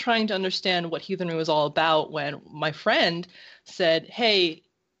 still trying to understand what heathenry was all about when my friend said, hey,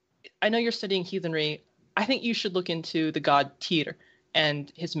 I know you're studying heathenry. I think you should look into the god Tyr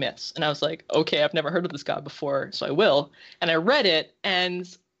and his myths. And I was like, okay, I've never heard of this god before, so I will. And I read it, and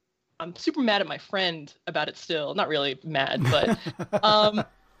I'm super mad at my friend about it still. Not really mad, but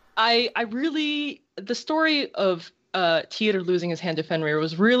I really, the story of Tyr losing his hand to Fenrir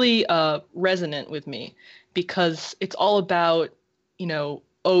was really resonant with me, because it's all about,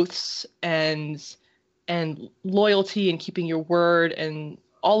 oaths and loyalty and keeping your word and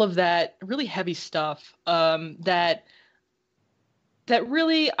all of that really heavy stuff that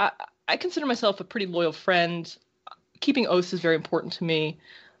really, I consider myself a pretty loyal friend. Keeping oaths is very important to me.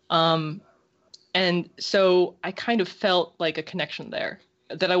 And so I kind of felt like a connection there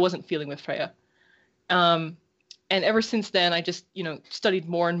that I wasn't feeling with Freya. And ever since then, I just, studied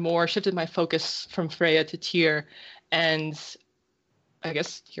more and more, shifted my focus from Freya to Tyr, and I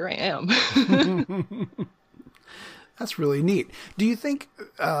guess here I am. That's really neat. Do you think,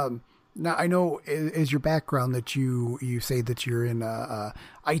 now I know as your background that you say that you're in a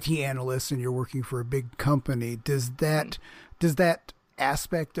IT analyst and you're working for a big company, does that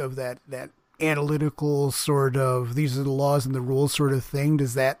aspect of that analytical sort of, these are the laws and the rules sort of thing,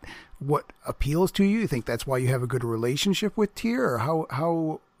 does that what appeals to you? You think that's why you have a good relationship with Tyr,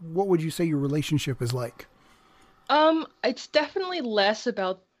 or what would you say your relationship is like? It's definitely less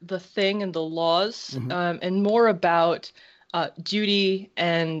about the thing and the laws, and more about duty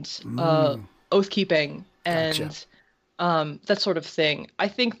and oath keeping and Gotcha. that sort of thing. I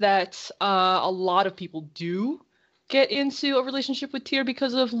think that a lot of people do get into a relationship with Tyr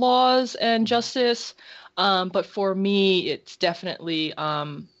because of laws and justice. But for me, it's definitely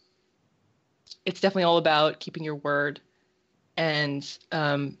all about keeping your word and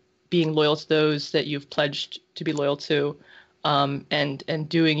being loyal to those that you've pledged to be loyal to, and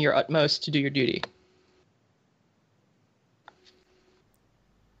doing your utmost to do your duty.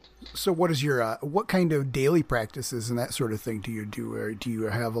 So what is your what kind of daily practices and that sort of thing do you do? Or do you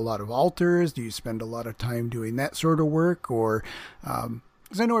have a lot of altars? Do you spend a lot of time doing that sort of work? Or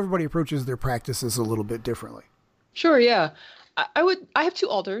because I know everybody approaches their practices a little bit differently. Sure, yeah. I have two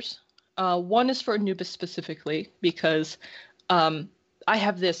altars. One is for Anubis specifically because I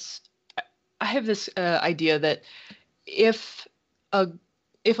have this idea that if a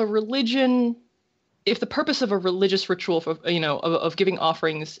religion, if the purpose of a religious ritual for, of giving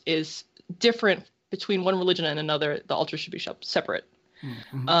offerings is different between one religion and another, the altar should be separate.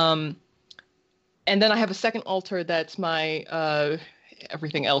 Mm-hmm. And then I have a second altar that's my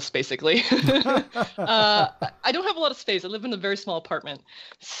everything else, basically. I don't have a lot of space. I live in a very small apartment.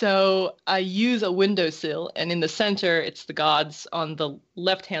 So I use a windowsill, and in the center, it's the gods. On the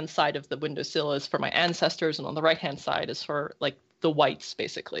left-hand side of the windowsill is for my ancestors, and on the right-hand side is for, like, the whites,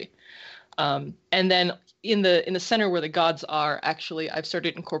 basically. And then in the center where the gods are, actually, I've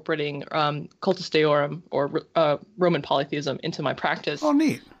started incorporating Cultus Deorum, or Roman polytheism, into my practice. Oh,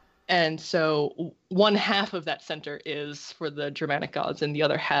 neat. And so one half of that center is for the Germanic gods, and the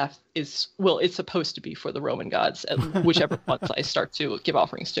other half is, well, it's supposed to be for the Roman gods, whichever ones I start to give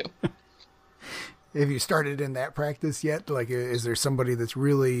offerings to. Have you started in that practice yet? Like, is there somebody that's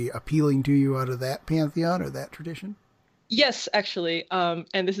really appealing to you out of that pantheon or that tradition? Yes, actually.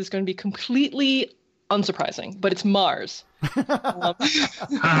 And this is going to be completely unsurprising, but it's Mars.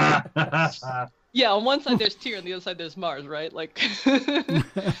 Yeah, on one side there's Tyr, on the other side there's Mars, right? Like,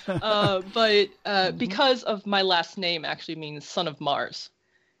 but because of my last name actually means son of Mars,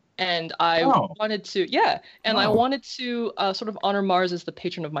 and I wanted to, I wanted to sort of honor Mars as the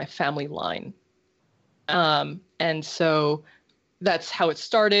patron of my family line, and so that's how it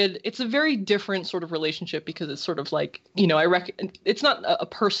started. It's a very different sort of relationship because it's sort of like, it's not a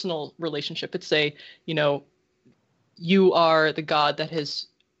personal relationship. It's you are the god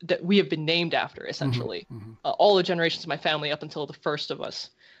that we have been named after, essentially. Mm-hmm. All the generations of my family up until the first of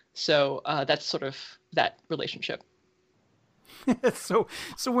us. So that's sort of that relationship. So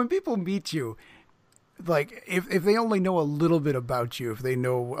when people meet you, like if they only know a little bit about you, if they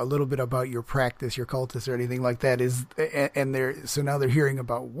know a little bit about your practice, your cultus or anything like that, so now they're hearing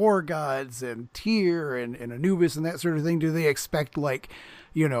about war gods and Tyr and Anubis and that sort of thing, do they expect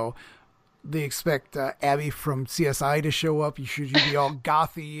they expect Abby from CSI to show up? Should you be all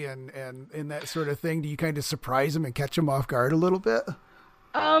gothy and that sort of thing? Do you kind of surprise them and catch them off guard a little bit?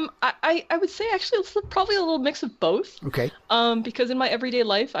 I would say actually it's probably a little mix of both. Okay. Because in my everyday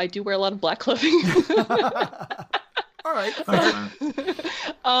life, I do wear a lot of black clothing. All right.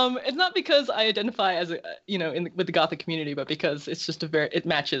 It's not because I identify as with the Gothic community, but because it's just it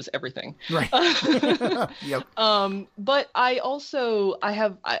matches everything. Right. Yep. But I also I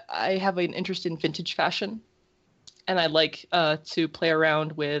have an interest in vintage fashion, and I like to play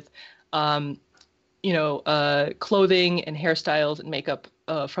around with clothing and hairstyles and makeup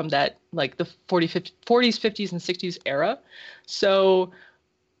from that, like the 40s, 50s, and 60s era. So.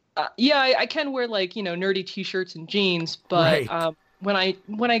 I can wear nerdy T-shirts and jeans, but right.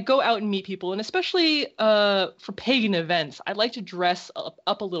 When I go out and meet people, and especially for pagan events, I like to dress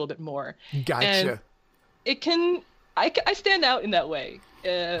up a little bit more. Gotcha. And I stand out in that way,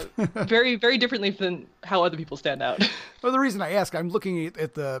 very very differently than how other people stand out. Well, the reason I ask, I'm looking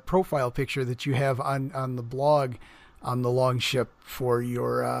at the profile picture that you have on the blog on the Longship for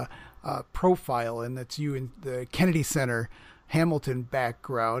your profile, and that's you in the Kennedy Center Hamilton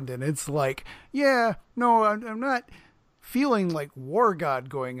background, and it's like, I'm not feeling like war god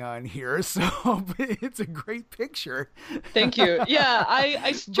going on here, so it's a great picture. Thank you. Yeah,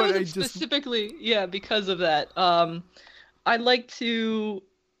 I chose it specifically because of that. I wouldn't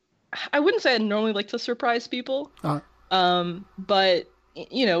say I normally like to surprise people, but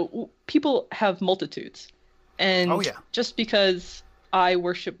people have multitudes, and just because I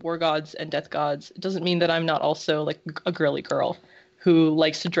worship war gods and death gods, it doesn't mean that I'm not also like a girly girl who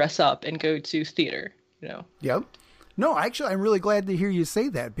likes to dress up and go to theater, Yep. No, actually, I'm really glad to hear you say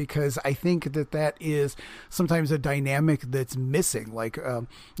that, because I think that is sometimes a dynamic that's missing. Like,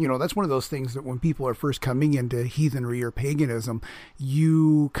 that's one of those things that when people are first coming into heathenry or paganism,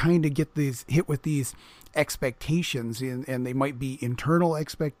 you kind of get hit with these expectations, and they might be internal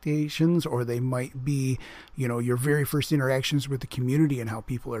expectations, or they might be, your very first interactions with the community and how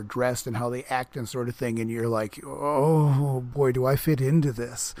people are dressed and how they act and sort of thing. And you're like, oh boy, do I fit into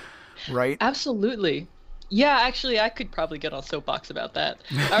this? Right? Absolutely. Yeah, actually, I could probably get on a soapbox about that.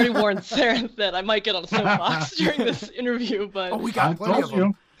 I already warned Sarah that I might get on a soapbox during this interview, but... Oh, we got plenty of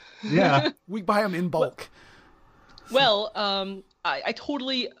them. Yeah. We buy them in bulk. Well, I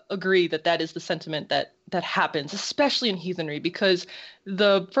totally agree that is the sentiment that happens, especially in heathenry, because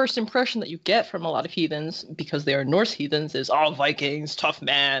the first impression that you get from a lot of heathens, because they are Norse heathens, is all Vikings, tough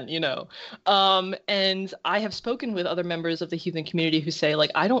man, And I have spoken with other members of the heathen community who say,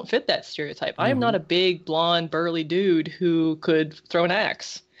 like, I don't fit that stereotype. I am not a big, blonde, burly dude who could throw an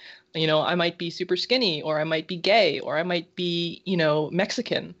axe. I might be super skinny, or I might be gay, or I might be,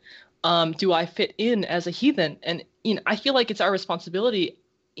 Mexican. Do I fit in as a heathen? And I feel like it's our responsibility,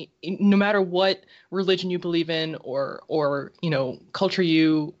 no matter what religion you believe in, or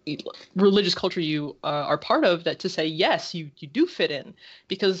religious culture you are part of, that to say yes, you do fit in,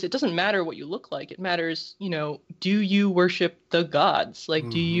 because it doesn't matter what you look like. It matters, do you worship the gods? Like,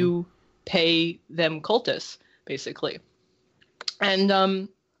 do you pay them cultus, basically? And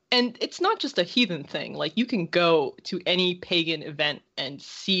it's not just a heathen thing. Like, you can go to any pagan event and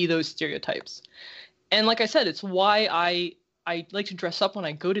see those stereotypes. And like I said, it's why I like to dress up when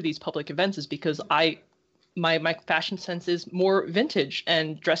I go to these public events, is because my fashion sense is more vintage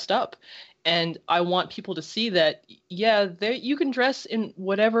and dressed up. And I want people to see that, yeah, you can dress in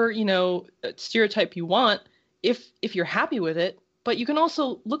whatever, stereotype you want if you're happy with it. But you can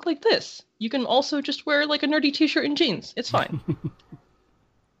also look like this. You can also just wear like a nerdy t-shirt and jeans. It's fine.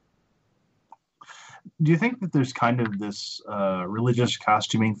 Do you think that there's kind of this religious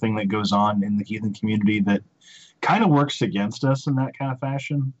costuming thing that goes on in the heathen community that kind of works against us in that kind of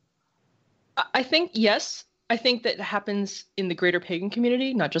fashion? I think, yes. I think that happens in the greater pagan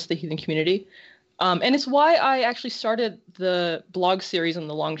community, not just the heathen community. And it's why I actually started the blog series on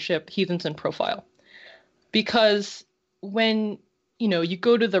the Longship Heathens in Profile. Because when you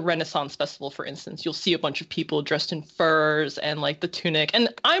go to the Renaissance Festival, for instance, you'll see a bunch of people dressed in furs and like the tunic. And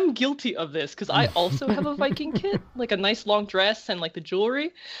I'm guilty of this because I also have a Viking kit, like a nice long dress and like the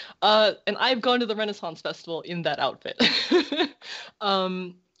jewelry. And I've gone to the Renaissance Festival in that outfit.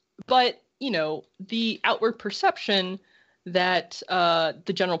 But, the outward perception that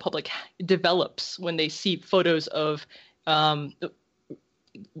the general public develops when they see photos of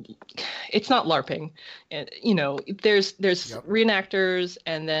it's not LARPing, and there's reenactors,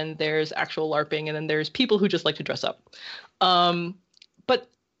 and then there's actual LARPing, and then there's people who just like to dress up. But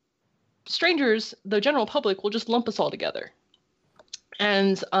strangers, the general public, will just lump us all together,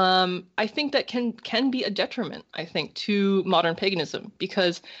 and I think that can be a detriment, I think, to modern paganism,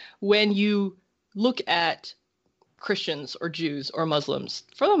 because when you look at Christians or Jews or Muslims,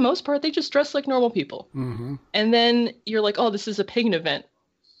 for the most part, they just dress like normal people, and then you're like, oh, this is a pagan event.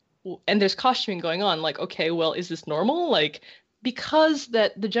 And there's costuming going on, like, okay, well, is this normal? Like, because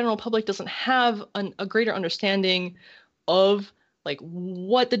that the general public doesn't have a greater understanding of like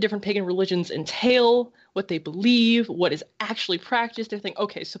what the different pagan religions entail, what they believe, what is actually practiced. They think,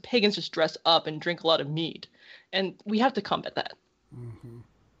 okay, so pagans just dress up and drink a lot of mead, and we have to combat that.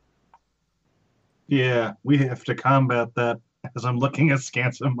 Yeah, we have to combat that. As I'm looking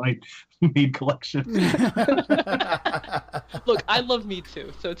askance at my mead collection. Look, I love mead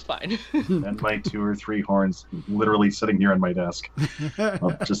too, so it's fine. And my 2 or 3 horns literally sitting here on my desk.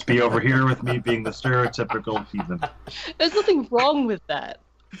 I'll just be over here with me being the stereotypical heathen. There's nothing wrong with that,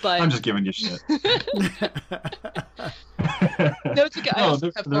 but... I'm just giving you shit. No, it's okay.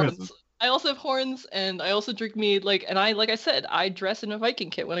 I also have horns, and I also drink mead. Like I said, I dress in a Viking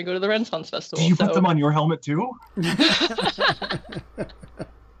kit when I go to the Renaissance Festival. Do you put them on your helmet too?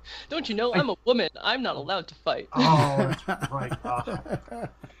 Don't you know, I'm a woman. I'm not allowed to fight. Oh, that's right.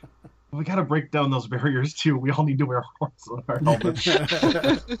 We got to break down those barriers too. We all need to wear horns on our helmets.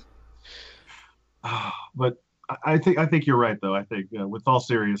 But I think you're right, though. I think, with all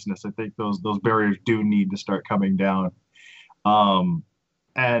seriousness, I think those barriers do need to start coming down.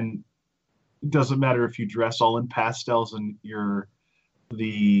 And it doesn't matter if you dress all in pastels and you're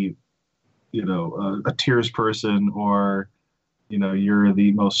a Tears person, or you're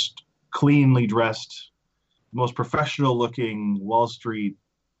the most cleanly dressed, most professional looking Wall Street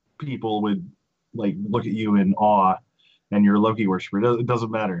people would like look at you in awe. and you're a Loki worshiper. It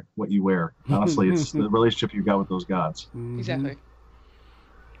doesn't matter what you wear. Honestly, it's the relationship you've got with those gods. Exactly.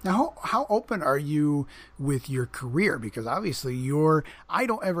 Now, how open are you with your career? Because obviously I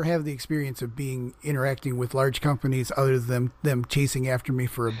don't ever have the experience of interacting with large companies other than them chasing after me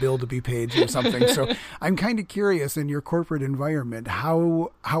for a bill to be paid or something. So I'm kind of curious, in your corporate environment,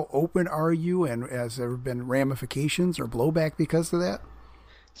 how open are you, and has there been ramifications or blowback because of that?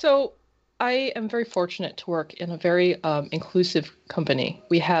 So I am very fortunate to work in a very inclusive company.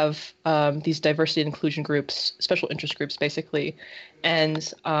 We have these diversity and inclusion groups, special interest groups, basically,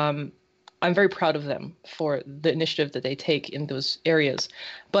 and I'm very proud of them for the initiative that they take in those areas.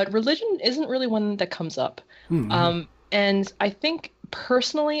 But religion isn't really one that comes up. And I think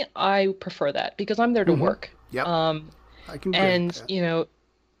personally, I prefer that because I'm there to work. Yep. I can. And,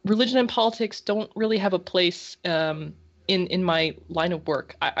 religion and politics don't really have a place in my line of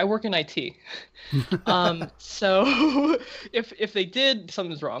work. I work in IT. So if they did,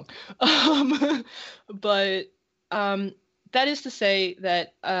 something's wrong. But that is to say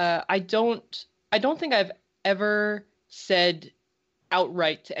that I don't think I've ever said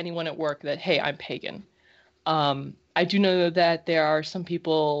outright to anyone at work that, hey, I'm pagan. I do know that there are some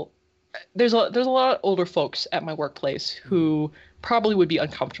people. There's a lot of older folks at my workplace who probably would be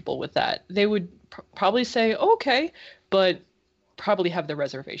uncomfortable with that. They would probably say, oh, okay, but probably have their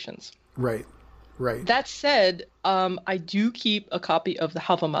reservations. Right. That said, I do keep a copy of the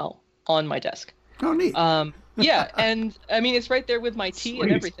Havamal on my desk. Oh, neat. Yeah, and I mean, it's right there with my tea Sweet.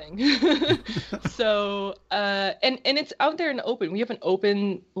 and everything. So, and it's out there and open. We have an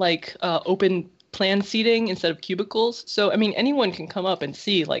open plan seating instead of cubicles. So, I mean, anyone can come up and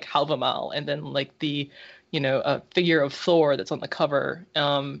see like Havamal and then like the, a figure of Thor that's on the cover.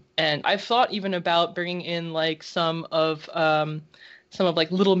 And I've thought even about bringing in like some of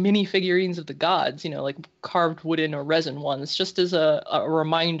like little mini figurines of the gods, like carved wooden or resin ones, just as a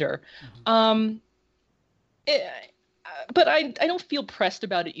reminder. But I don't feel pressed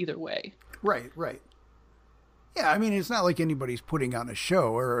about it either way. Right. Yeah, I mean, it's not like anybody's putting on a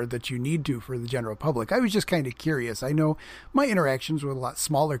show or that you need to for the general public. I was just kind of curious. I know my interactions with a lot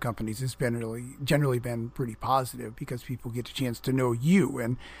smaller companies has generally been pretty positive because people get a chance to know you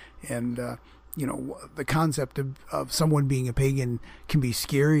and the concept of someone being a pagan can be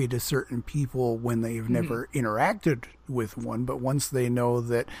scary to certain people when they've never interacted with one. But once they know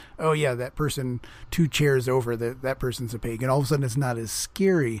that, oh yeah, that person 2 chairs over, that person's a pagan, all of a sudden it's not as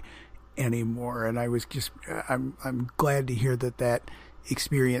scary anymore. And I was just, I'm glad to hear that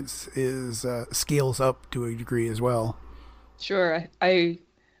experience is scales up to a degree as well. Sure.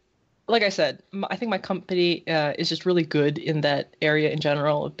 Like I said, I think my company is just really good in that area in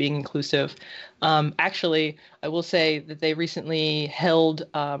general of being inclusive. Actually, I will say that they recently held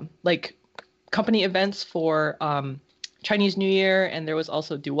like company events for Chinese New Year, and there was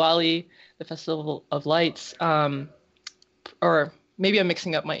also Diwali, the Festival of Lights, or maybe I'm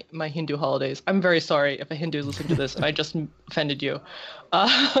mixing up my Hindu holidays. I'm very sorry if a Hindu is listening to this and I just offended you.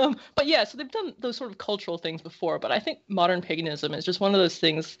 But yeah, so they've done those sort of cultural things before, but I think modern paganism is just one of those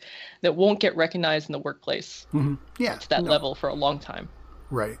things that won't get recognized in the workplace to that level for a long time.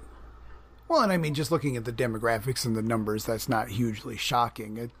 Right. Well, and I mean, just looking at the demographics and the numbers, that's not hugely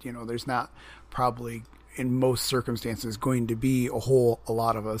shocking. There's not probably in most circumstances going to be a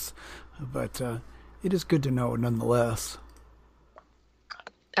lot of us, but it is good to know nonetheless.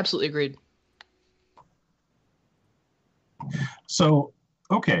 Absolutely agreed. So,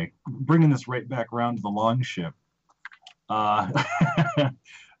 okay, bringing this right back around to the Longship.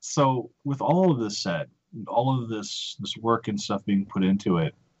 So, with all of this said, all of this work and stuff being put into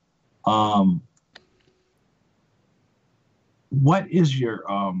it, what is your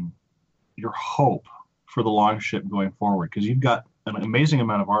hope for the Longship going forward? Because you've got an amazing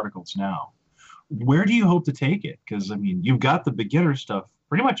amount of articles now. Where do you hope to take it? Because I mean, you've got the beginner stuff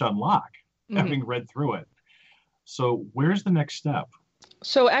pretty much on lock, having read through it. So where's the next step?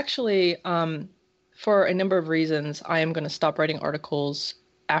 So actually, for a number of reasons, I am going to stop writing articles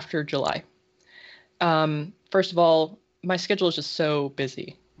after July. First of all, my schedule is just so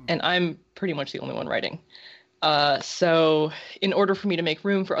busy, and I'm pretty much the only one writing. So in order for me to make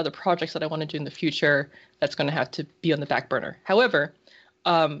room for other projects that I want to do in the future, that's going to have to be on the back burner. However,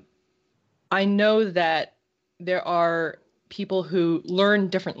 I know that there are people who learn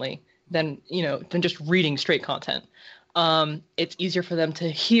differently than just reading straight content. It's easier for them to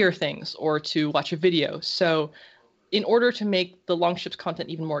hear things or to watch a video. So in order to make the Longships content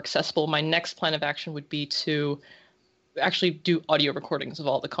even more accessible, my next plan of action would be to actually do audio recordings of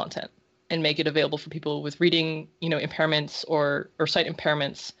all the content and make it available for people with reading, impairments or sight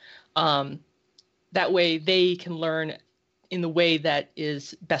impairments. That way they can learn in the way that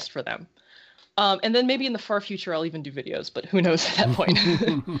is best for them. And then maybe in the far future, I'll even do videos, but who knows at that point?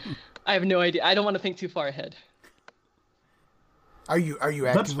 I have no idea. I don't want to think too far ahead. Are you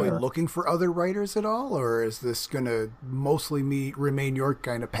actively looking for other writers at all, or is this going to mostly remain your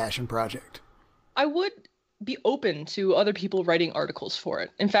kind of passion project? I would be open to other people writing articles for it.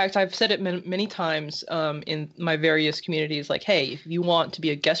 In fact, I've said it many times in my various communities, like, hey, if you want to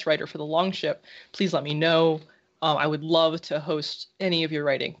be a guest writer for The Longship, please let me know. I would love to host any of your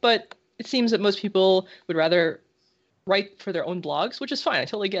writing. But it seems that most people would rather write for their own blogs, which is fine. I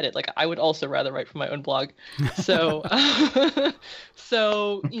totally get it. Like, I would also rather write for my own blog. So,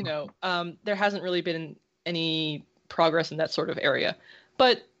 there hasn't really been any progress in that sort of area.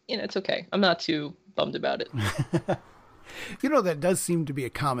 But, it's okay. I'm not too bummed about it. That does seem to be a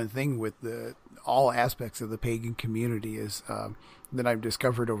common thing with all aspects of the pagan community is that I've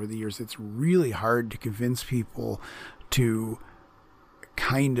discovered over the years. It's really hard to convince people to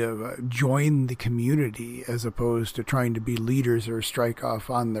kind of join the community as opposed to trying to be leaders or strike off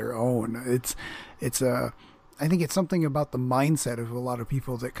on their own. I think it's something about the mindset of a lot of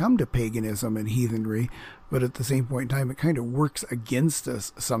people that come to paganism and heathenry, but at the same point in time, it kind of works against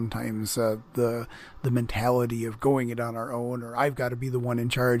us sometimes, the mentality of going it on our own, or I've got to be the one in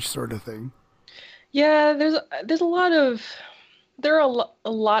charge sort of thing. Yeah, there are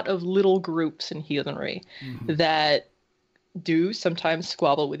a lot of little groups in heathenry that do sometimes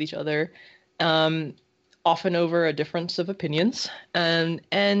squabble with each other, often over a difference of opinions. And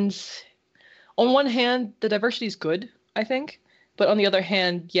on one hand, the diversity is good, I think. But on the other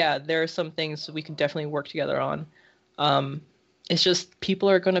hand, yeah, there are some things we can definitely work together on. It's just people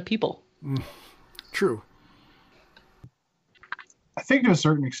are going to people. True. I think to a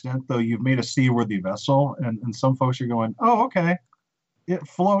certain extent, though, you've made a seaworthy vessel, and some folks are going, oh, okay, it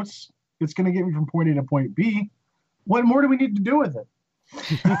floats. It's going to get me from point A to point B. What more do we need to do with it?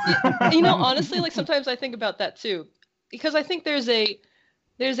 Honestly, like sometimes I think about that too, because I think there's a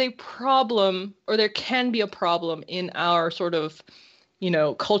problem, or there can be a problem in our sort of,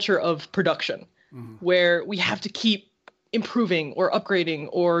 culture of production, where we have to keep improving or upgrading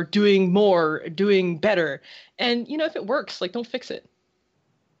or doing more, doing better. And, if it works, like, don't fix it.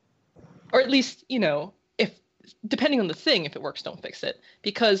 Or at least, if depending on the thing, if it works, don't fix it.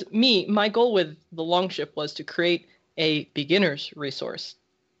 Because my goal with The Longship was to create a beginner's resource.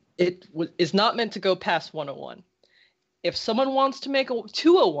 It is not meant to go past 101. If someone wants to make a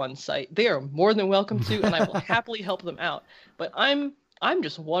 201 site, they are more than welcome to, and I will happily help them out. But I'm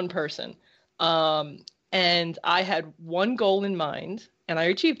just one person. And I had one goal in mind, and I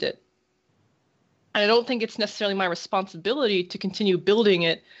achieved it. And I don't think it's necessarily my responsibility to continue building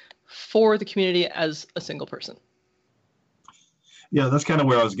it for the community as a single person. Yeah, that's kind of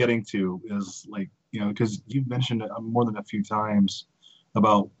where I was getting to, is like, because you've mentioned it more than a few times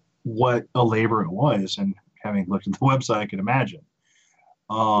about what a labor it was, and having looked at the website, I can imagine.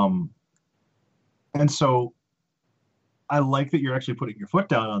 And so I like that you're actually putting your foot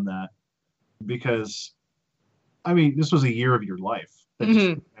down on that, because, this was a year of your life that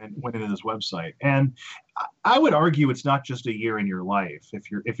just went into this website. And I would argue it's not just a year in your life,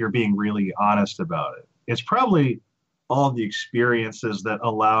 if you're being really honest about it. It's probably all the experiences that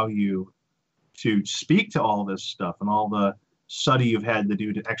allow you to speak to all this stuff and all the study you've had to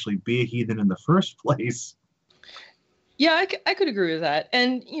do to actually be a heathen in the first place. Yeah, I could agree with that.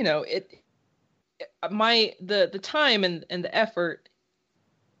 And, the time and the effort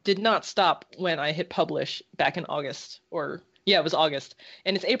did not stop when I hit publish back in August, it was August,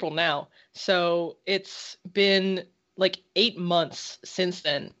 and it's April now. So it's been like 8 months since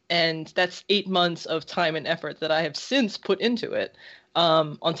then. And that's 8 months of time and effort that I have since put into it,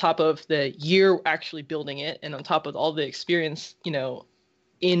 on top of the year actually building it, and on top of all the experience,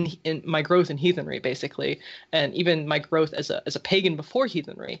 in my growth in heathenry, basically, and even my growth as a pagan before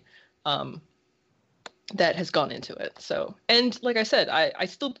heathenry, that has gone into it. So, and like I said, I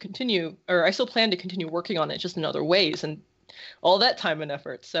still plan to continue working on it, just in other ways, and all that time and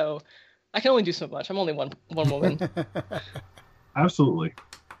effort. So I can only do so much. I'm only one woman. Absolutely.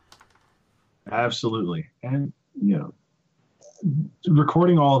 And,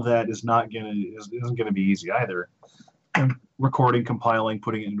 recording all of that isn't going to be easy either. And recording, compiling,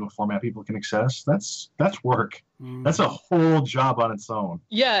 putting it into a format people can access, that's work. That's a whole job on its own.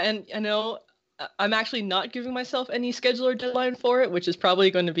 Yeah, and I know I'm actually not giving myself any schedule or deadline for it, which is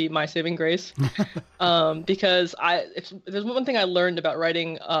probably going to be my saving grace. Because if there's one thing I learned about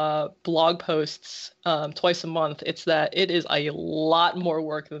writing blog posts twice a month, it's that it is a lot more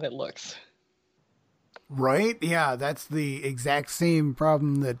work than it looks. Right? Yeah, that's the exact same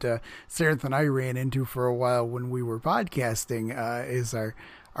problem that Sarah and I ran into for a while when we were podcasting. Is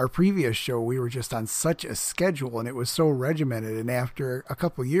our previous show, we were just on such a schedule and it was so regimented. And after a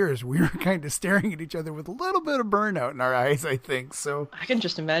couple of years, we were kind of staring at each other with a little bit of burnout in our eyes, I think. So I can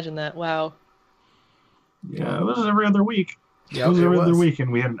just imagine that. Wow. Yeah, it was every other week. Yeah, it was every other week,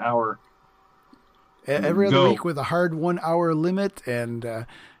 and we had an hour. Every other week with a hard 1 hour limit, and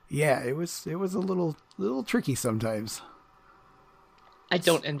yeah, it was a little tricky sometimes. I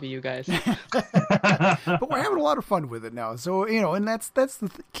don't envy you guys. But we're having a lot of fun with it now. So, and that's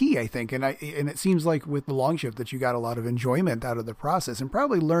the key, I think. And it seems like with the long shift that you got a lot of enjoyment out of the process and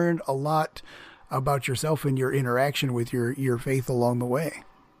probably learned a lot about yourself and your interaction with your faith along the way.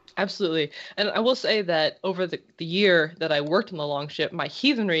 Absolutely. And I will say that over the year that I worked in the long ship, my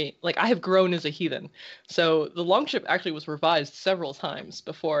heathenry, like I have grown as a heathen. So the long ship actually was revised several times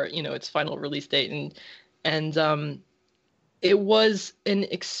before, its final release date. And it was an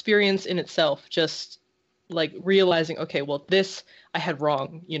experience in itself, just like realizing, okay, well, this I had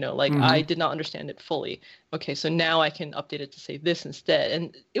wrong, I did not understand it fully. Okay, so now I can update it to say this instead.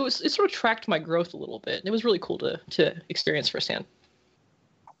 And it sort of tracked my growth a little bit. It was really cool to experience firsthand.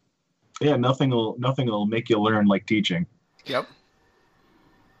 Yeah, nothing will make you learn like teaching. Yep.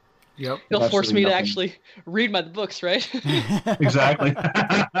 It'll force me to actually read my books, right? Exactly.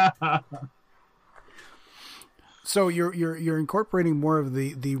 So you're incorporating more of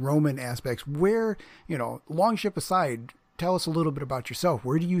the Roman aspects. Where, long ship aside, tell us a little bit about yourself.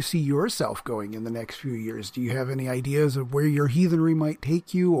 Where do you see yourself going in the next few years? Do you have any ideas of where your heathenry might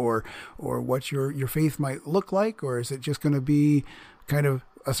take you, or what your faith might look like, or is it just going to be kind of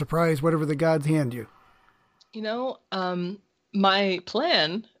a surprise, whatever the gods hand you? My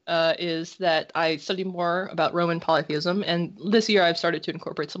plan is that I study more about Roman polytheism, and this year I've started to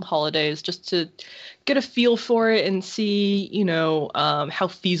incorporate some holidays just to get a feel for it and see, how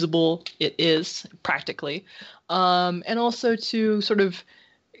feasible it is practically, and also to sort of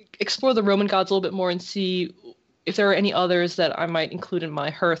explore the Roman gods a little bit more and see if there are any others that I might include in my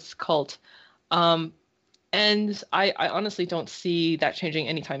hearth cult. And I honestly don't see that changing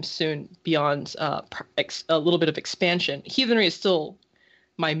anytime soon beyond a little bit of expansion. Heathenry is still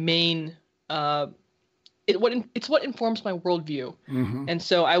my main, it's what informs my worldview. Mm-hmm. And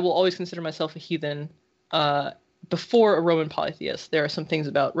so I will always consider myself a heathen before a Roman polytheist. There are some things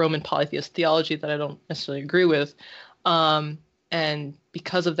about Roman polytheist theology that I don't necessarily agree with. And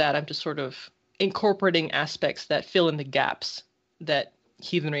because of that, I'm just sort of incorporating aspects that fill in the gaps that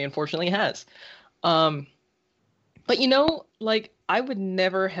heathenry unfortunately has. But I would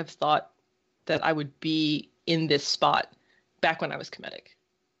never have thought that I would be in this spot back when I was Kemetic.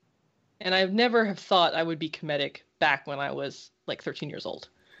 And I never have thought I would be Kemetic back when I was like 13 years old.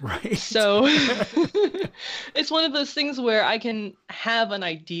 Right. So it's one of those things where I can have an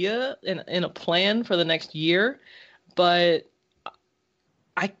idea and a plan for the next year, but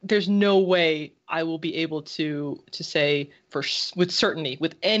there's no way I will be able to say with certainty,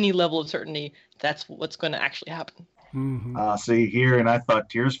 with any level of certainty, that's what's going to actually happen. Mm-hmm. See here, and I thought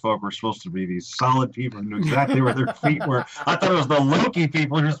Tears folk were supposed to be these solid people who knew exactly where their feet were. I thought it was the Loki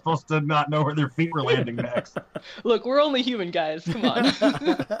people who were supposed to not know where their feet were landing next. Look, we're only human, guys. Come on.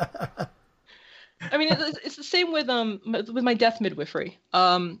 I mean, it's the same with my death midwifery.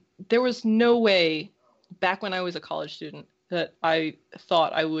 There was no way back when I was a college student that I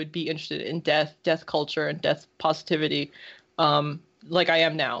thought I would be interested in death culture, and death positivity, like I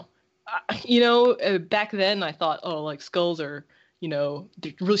am now. Back then I thought, like skulls are,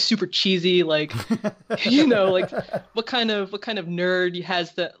 they're really super cheesy. Like, like what kind of nerd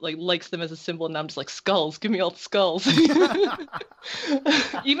has that likes them as a symbol? And I'm just like, skulls, give me all the skulls.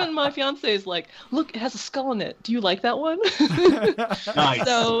 Even my fiance is like, look, it has a skull in it. Do you like that one? Nice.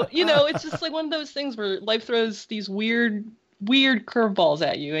 So, it's just like one of those things where life throws these weird curveballs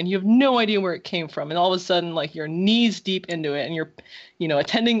at you and you have no idea where it came from, and all of a sudden like you're knees deep into it and you're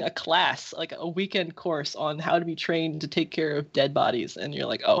attending a class, like a weekend course on how to be trained to take care of dead bodies, and you're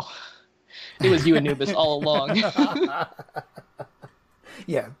like, oh, it was you, Anubis, all along.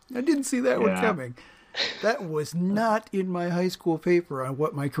 Yeah, I didn't see that one coming. That was not in my high school paper on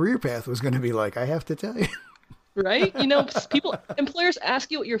what my career path was going to be like, I have to tell you. Right? Employers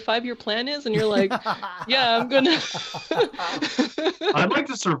ask you what your 5-year plan is, and you're like, yeah, I'm going to... I'd like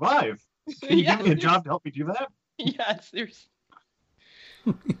to survive. Can you give me a job to help me do that? Yeah, seriously.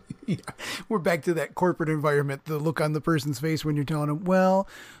 Yeah. We're back to that corporate environment, the look on the person's face when you're telling them, well,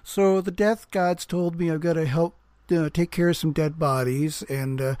 so the death gods told me I've got to help take care of some dead bodies,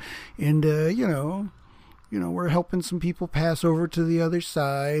 and we're helping some people pass over to the other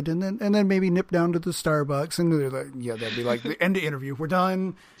side, and then maybe nip down to the Starbucks, and they're like, yeah, that'd be like the end of the interview. We're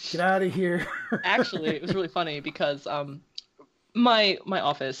done. Get out of here. Actually, it was really funny because my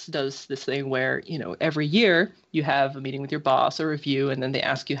office does this thing where, every year you have a meeting with your boss, a review, and then they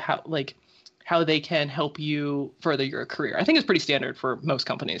ask you how they can help you further your career. I think it's pretty standard for most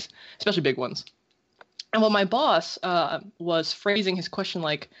companies, especially big ones. And my boss was phrasing his question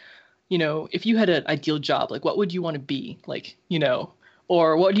like, if you had an ideal job, like what would you want to be, like,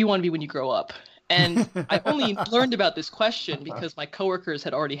 or what do you want to be when you grow up? And I only learned about this question because my coworkers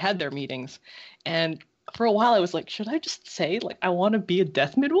had already had their meetings. And for a while I was like, should I just say like I want to be a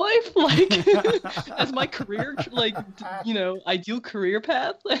death midwife, like as my career, like, ideal career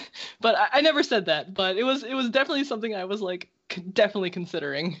path? But I never said that. But it was definitely something I was like definitely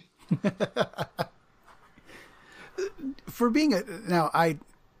considering. For being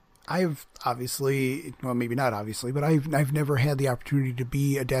I've obviously, well, maybe not obviously, but I've never had the opportunity to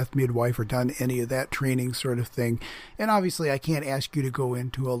be a death midwife or done any of that training sort of thing. And obviously I can't ask you to go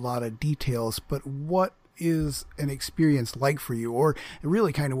into a lot of details, but what is an experience like for you? Or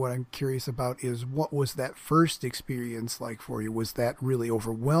really kind of what I'm curious about is, what was that first experience like for you? Was that really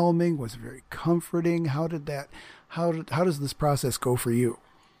overwhelming? Was it very comforting? How does this process go for you?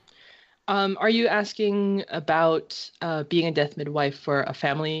 Are you asking about being a death midwife for a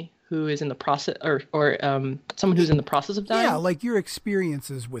family who is in the process, or someone who's in the process of dying? Yeah, like your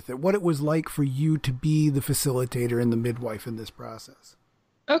experiences with it, what it was like for you to be the facilitator and the midwife in this process.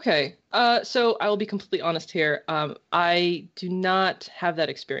 Okay, so I will be completely honest here. I do not have that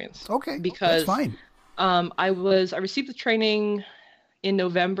experience. Okay, because that's fine. I received the training in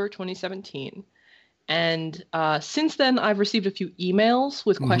November 2017. And since then, I've received a few emails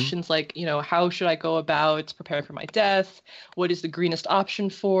with questions like, how should I go about preparing for my death? What is the greenest option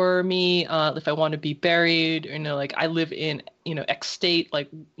for me if I want to be buried? Like I live in, X state, like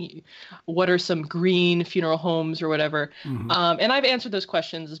what are some green funeral homes or whatever? And I've answered those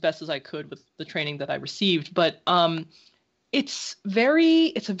questions as best as I could with the training that I received. But it's a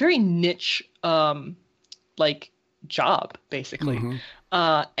very niche like job, basically.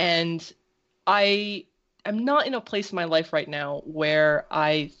 And I am not in a place in my life right now where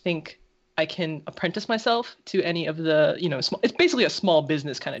I think I can apprentice myself to any of the, it's basically a small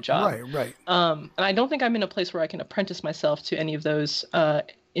business kind of job. Right. And I don't think I'm in a place where I can apprentice myself to any of those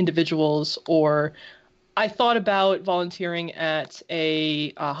individuals. Or I thought about volunteering at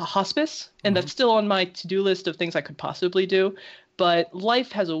a hospice, and that's still on my to-do list of things I could possibly do. But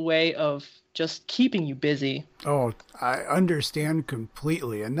life has a way of just keeping you busy. Oh, I understand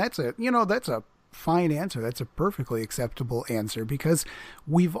completely. And that's a fine answer. That's a perfectly acceptable answer, because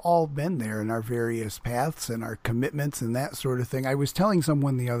we've all been there in our various paths and our commitments and that sort of thing. I was telling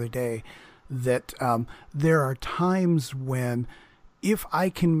someone the other day that there are times when, if I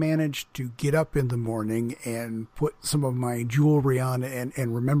can manage to get up in the morning and put some of my jewelry on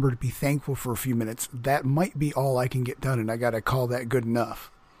and remember to be thankful for a few minutes, that might be all I can get done. And I got to call that good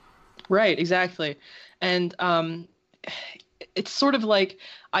enough. Right, exactly. And it's sort of like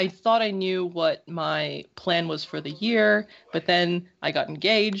I thought I knew what my plan was for the year, but then I got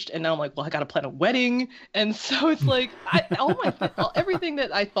engaged, and now I'm like, well, I got to plan a wedding. And so it's like everything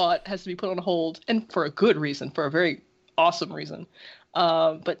that I thought has to be put on hold, and for a good reason, for a very awesome reason.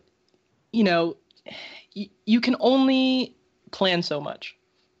 But, you can only plan so much.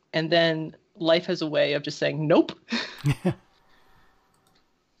 And then life has a way of just saying, nope.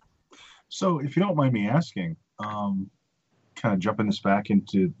 So if you don't mind me asking, kind of jumping this back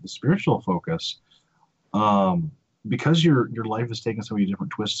into the spiritual focus, because your life has taken so many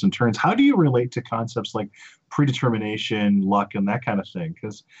different twists and turns, how do you relate to concepts like predetermination, luck, and that kind of thing?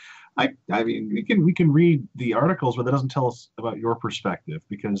 Because I mean, we can read the articles, but that doesn't tell us about your perspective,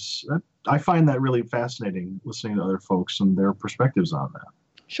 because I find that really fascinating, listening to other folks and their perspectives on that.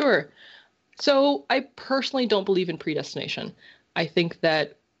 Sure. So I personally don't believe in predestination. I think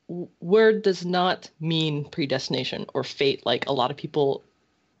that word does not mean predestination or fate, like a lot of people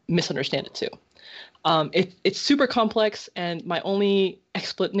misunderstand it too. It's super complex, and my only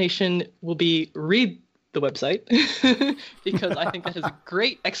explanation will be read the website, because I think that is a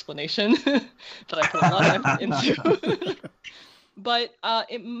great explanation that I put a lot of effort into. But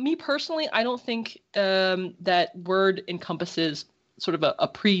me personally, I don't think that word encompasses sort of a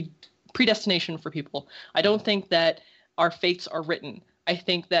predestination for people. I don't think that our fates are written. I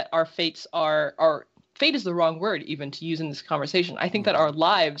think that our fates are fate is the wrong word even to use in this conversation. I think that our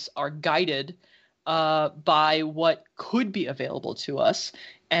lives are guided by what could be available to us,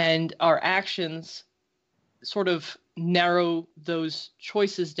 and our actions sort of narrow those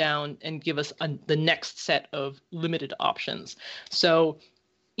choices down and give us the next set of limited options. So,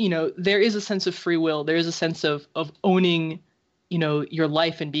 there is a sense of free will. There is a sense of owning, your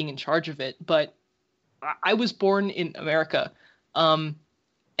life and being in charge of it. But I was born in America,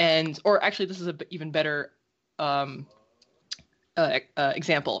 or actually, this is an even better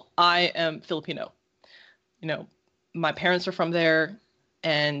example. I am Filipino. My parents are from there,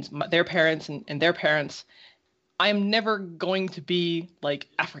 and their parents and their parents. I am never going to be like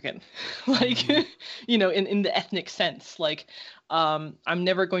African, like, in the ethnic sense. Like, I'm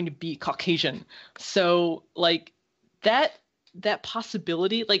never going to be Caucasian. So like that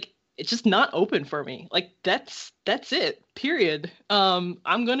possibility, like, it's just not open for me. Like, that's it, period. I'm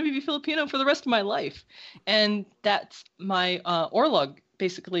going to be Filipino for the rest of my life. And that's my Orlog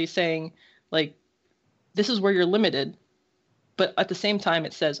basically saying, like, this is where you're limited. But at the same time,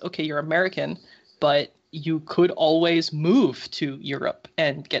 it says, okay, you're American, but you could always move to Europe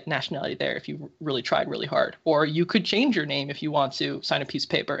and get nationality there if you really tried really hard. Or you could change your name if you want to, sign a piece of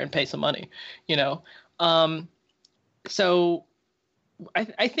paper and pay some money, So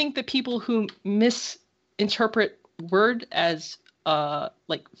I think that people who misinterpret word as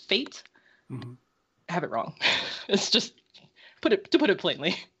like fate have it wrong. It's just to put it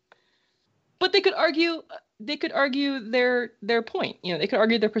plainly. But they could argue their point. They could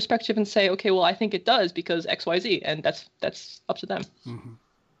argue their perspective and say, okay, well, I think it does because XYZ, and that's up to them. Mm-hmm.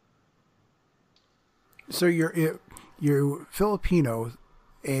 So you're Filipino,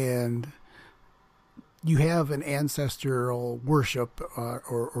 and you have an ancestral worship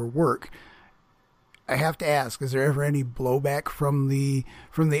or work. I have to ask: is there ever any blowback from the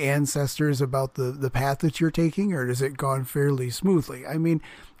ancestors about the path that you're taking, or has it gone fairly smoothly? I mean,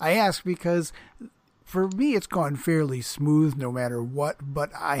 I ask because for me, it's gone fairly smooth no matter what.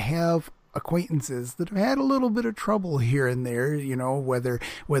 But I have acquaintances that have had a little bit of trouble here and there. Whether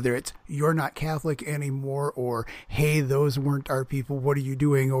it's you're not Catholic anymore, or hey, those weren't our people. What are you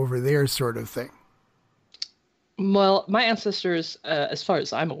doing over there, sort of thing. Well, my ancestors, as far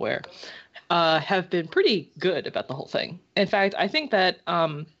as I'm aware, have been pretty good about the whole thing. In fact, I think that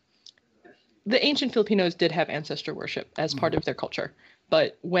the ancient Filipinos did have ancestor worship as part of their culture.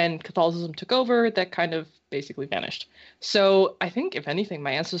 But when Catholicism took over, that kind of basically vanished. So I think, if anything,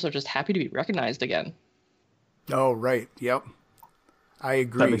 my ancestors are just happy to be recognized again. Oh, right. Yep. I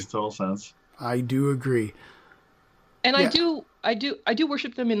agree. That makes total sense. I do agree. And yeah. I do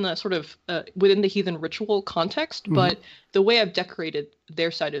worship them in the sort of within the heathen ritual context, but the way I've decorated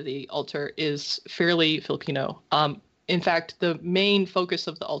their side of the altar is fairly Filipino. In fact, the main focus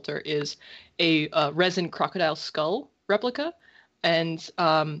of the altar is a resin crocodile skull replica, and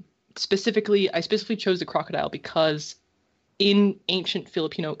I specifically chose the crocodile because in ancient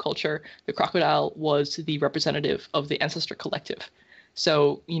Filipino culture, the crocodile was the representative of the ancestor collective.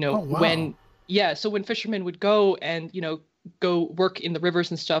 So when fishermen would go and go work in the rivers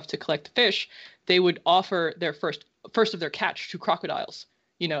and stuff to collect fish, they would offer their first of their catch to crocodiles,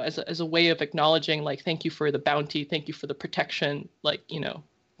 as a way of acknowledging, like, thank you for the bounty, thank you for the protection, like,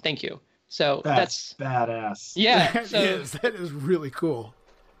 thank you. So that's badass. Yeah, that is really cool.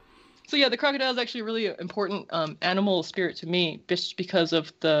 So yeah, the crocodile is actually a really important animal spirit to me, just because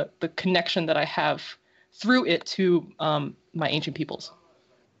of the connection that I have through it to my ancient peoples.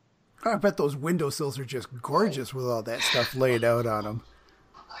 I bet those windowsills are just gorgeous with all that stuff laid out on them.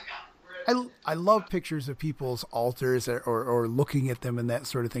 I love pictures of people's altars or looking at them and that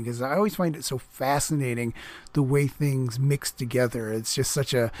sort of thing, because I always find it so fascinating the way things mix together. It's just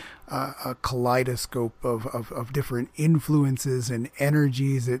such a kaleidoscope of different influences and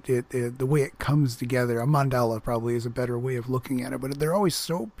energies. The way it comes together. A mandala probably is a better way of looking at it, but they're always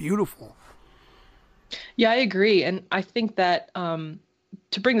so beautiful. Yeah, I agree. And I think that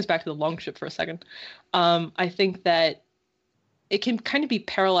to bring this back to the longship for a second, I think that it can kind of be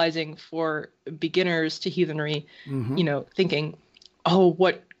paralyzing for beginners to heathenry, thinking, oh,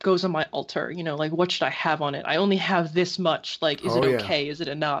 what goes on my altar? Like, what should I have on it? I only have this much. Like, is it okay? Is it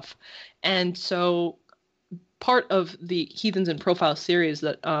enough? And so part of the Heathens in Profile series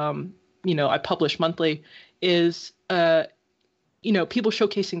that, I publish monthly is, people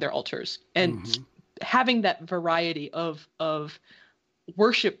showcasing their altars and having that variety of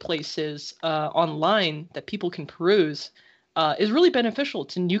worship places online that people can peruse is really beneficial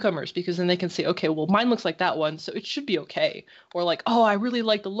to newcomers, because then they can say, okay, well, mine looks like that one, so it should be okay. Or like, oh, I really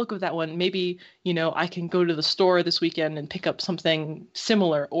like the look of that one. Maybe, I can go to the store this weekend and pick up something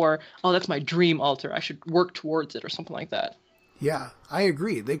similar. Or, oh, that's my dream altar, I should work towards it, or something like that. Yeah, I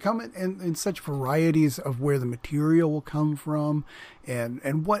agree. They come in such varieties of where the material will come from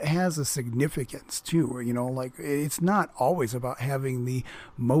and what has a significance too. You know, like it's not always about having the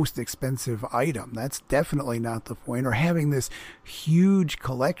most expensive item. That's definitely not the point, or having this huge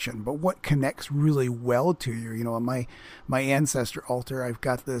collection, but what connects really well to you. You know, on my ancestor altar, I've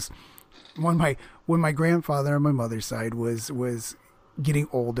got this when my grandfather on my mother's side was getting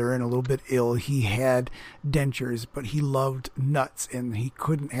older and a little bit ill, he had dentures, but he loved nuts and he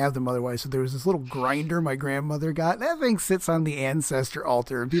couldn't have them otherwise. So there was this little grinder my grandmother got. That thing sits on the ancestor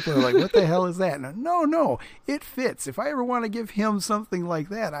altar, and people are like, what the hell is that? And no, it fits. If I ever want to give him something like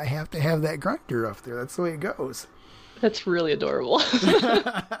that, I have to have that grinder up there. That's the way it goes. That's really adorable.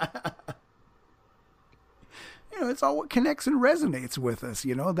 You know, it's all what connects and resonates with us.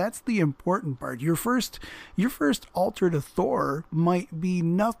 You know, that's the important part. Your first altar to Thor might be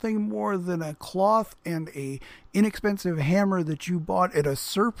nothing more than a cloth and a inexpensive hammer that you bought at a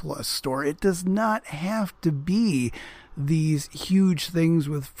surplus store. It does not have to be these huge things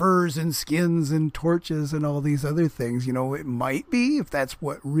with furs and skins and torches and all these other things. You know, it might be if that's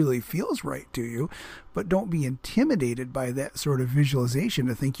what really feels right to you, but don't be intimidated by that sort of visualization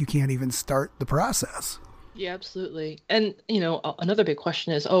to think you can't even start the process. Yeah, absolutely. And, another big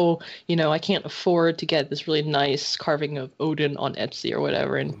question is, I can't afford to get this really nice carving of Odin on Etsy or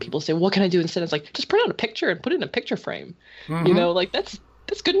whatever. And people say, what can I do instead? It's like, just print out a picture and put it in a picture frame. Mm-hmm.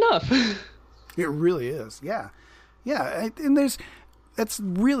 That's good enough. It really is. Yeah. Yeah. And that's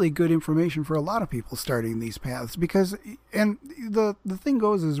really good information for a lot of people starting these paths because, and the thing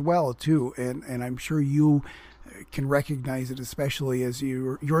goes as well too, and I'm sure you can recognize it, especially as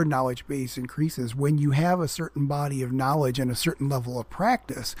your knowledge base increases. When you have a certain body of knowledge and a certain level of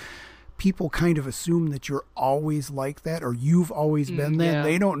practice, people kind of assume that you're always like that or you've always been that. Yeah.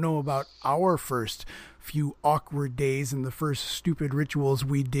 They don't know about our first few awkward days and the first stupid rituals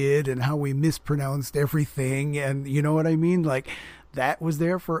we did and how we mispronounced everything. And you know what I mean? Like that was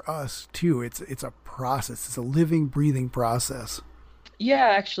there for us too. It's a process. It's a living, breathing process. Yeah,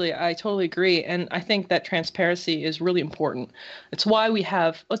 actually, I totally agree. And I think that transparency is really important. It's why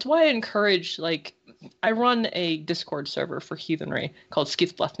I encourage, I run a Discord server for heathenry called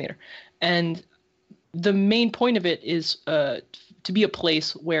Skithblathnir. And the main point of it is to be a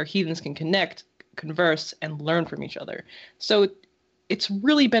place where heathens can connect, converse, and learn from each other. So it's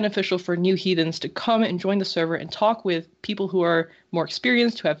really beneficial for new heathens to come and join the server and talk with people who are more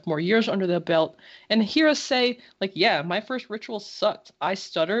experienced, who have more years under their belt, and hear us say, yeah, my first ritual sucked. I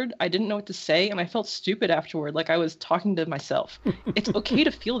stuttered, I didn't know what to say, and I felt stupid afterward, like I was talking to myself. It's okay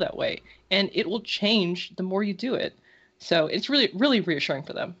to feel that way, and it will change the more you do it. So it's really, really reassuring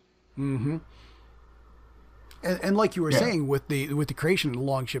for them. Mm-hmm. And like you were saying with the creation of the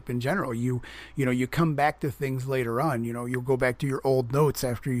Longship in general, you come back to things later on. You'll go back to your old notes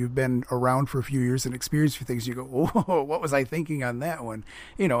after you've been around for a few years and experienced a few things. You go, oh, what was I thinking on that one?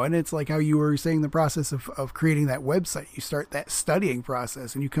 And it's like how you were saying the process of creating that website. You start that studying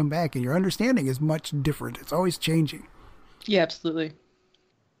process and you come back and your understanding is much different. It's always changing. Yeah, absolutely.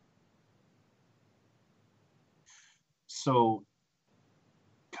 So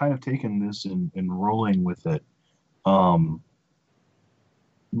kind of taking this and rolling with it,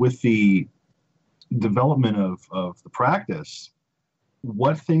 with the development of the practice,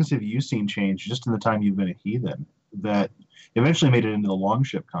 what things have you seen change just in the time you've been a heathen that eventually made it into the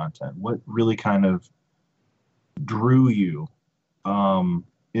Longship content? What really kind of drew you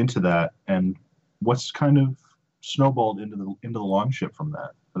into that, and what's kind of snowballed into the Longship from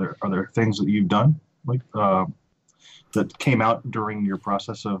that? Are there things that you've done that came out during your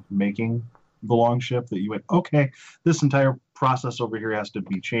process of making the Longship that you went, okay, this entire process over here has to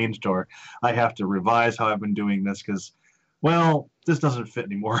be changed, or I have to revise how I've been doing this because, well, this doesn't fit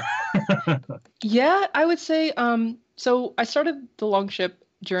anymore? Yeah, I would say, so I started the Longship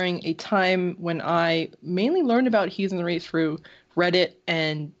during a time when I mainly learned about heathenry through Reddit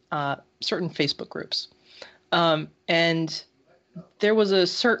and certain Facebook groups. And there was a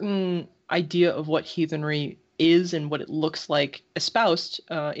certain idea of what heathenry is and what it looks like espoused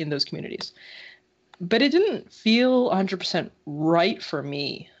in those communities. But it didn't feel 100% right for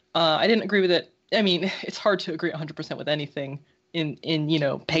me. I didn't agree with it. I mean, it's hard to agree 100% with anything in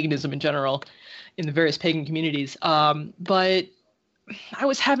paganism in general, in the various pagan communities. But I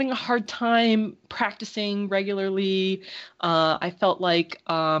was having a hard time practicing regularly. I felt like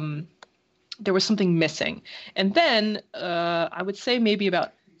there was something missing. And then I would say maybe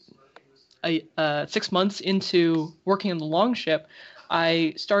about 6 months into working on the Longship,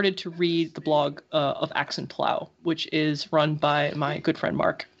 I started to read the blog of Axe and Plow, which is run by my good friend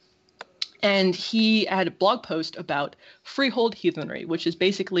Mark. And he had a blog post about freehold heathenry, which is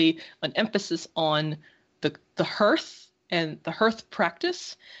basically an emphasis on the hearth and the hearth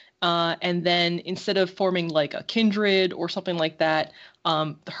practice. And then instead of forming like a kindred or something like that,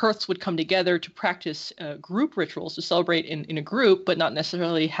 the hearths would come together to practice group rituals to celebrate in a group, but not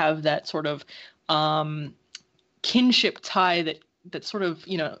necessarily have that sort of kinship tie that sort of,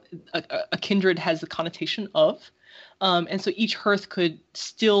 a kindred has the connotation of. And so each hearth could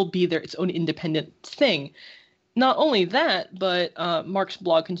still be its own independent thing. Not only that, but Mark's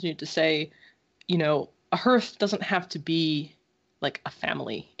blog continued to say, a hearth doesn't have to be like a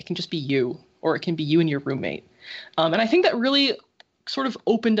family. It can just be you, or it can be you and your roommate. And I think that really sort of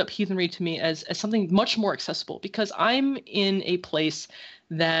opened up heathenry to me as something much more accessible, because I'm in a place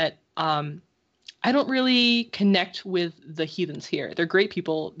that I don't really connect with the heathens here. They're great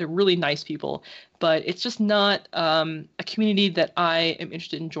people. They're really nice people, but it's just not a community that I am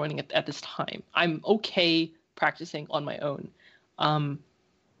interested in joining at this time. I'm okay practicing on my own.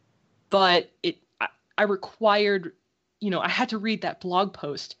 But I required, I had to read that blog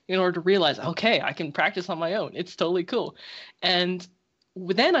post in order to realize, okay, I can practice on my own. It's totally cool. And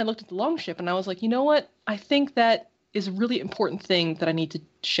then I looked at the Longship and I was like, you know what? I think that is a really important thing that I need to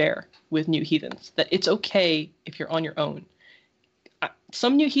share with new heathens, that it's okay if you're on your own.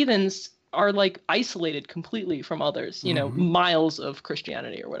 Some new heathens are like isolated completely from others, miles of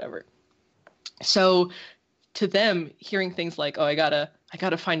Christianity or whatever. So to them, hearing things like, oh, I gotta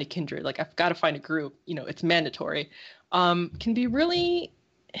find a kindred, like I've got to find a group, it's mandatory, can be really,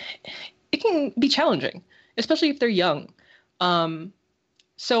 it can be challenging, especially if they're young.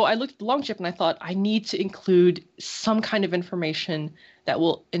 So I looked at the Longship and I thought, I need to include some kind of information that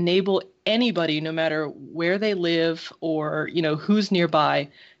will enable anybody, no matter where they live or, who's nearby,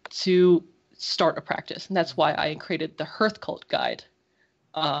 to start a practice. And that's why I created the Hearth Cult Guide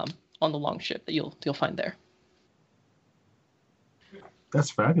on the Longship that you'll find there.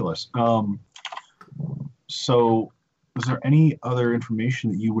 That's fabulous. So is there any other information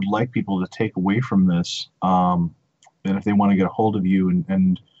that you would like people to take away from this? And if they want to get a hold of you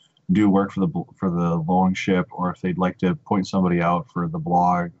and do work for the Longship, or if they'd like to point somebody out for the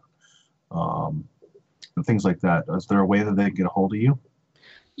blog, and things like that, is there a way that they can get a hold of you?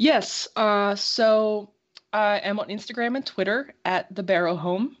 Yes. So I am on Instagram and Twitter at The Barrow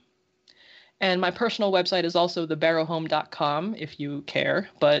Home. And my personal website is also thebarrowhome.com if you care.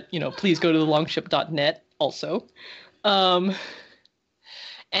 But, please go to thelongship.net also.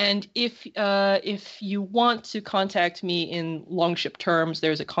 And if you want to contact me in Longship terms,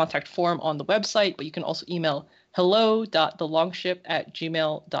 there's a contact form on the website, but you can also email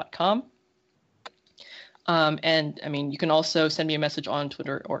hello.thelongship@gmail.com. And you can also send me a message on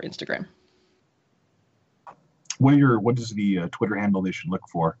Twitter or Instagram. What is the Twitter handle they should look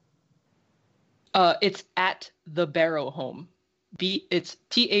for? It's at the Barrow Home. It's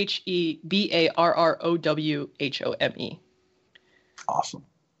TheBarrowhome. Awesome.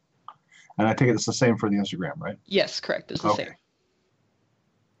 And I take it it's the same for the Instagram, right? Yes, correct. It's the same.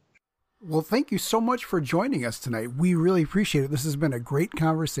 Well, thank you so much for joining us tonight. We really appreciate it. This has been a great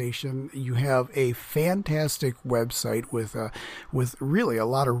conversation. You have a fantastic website with really a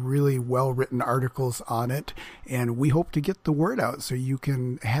lot of really well-written articles on it, and we hope to get the word out so you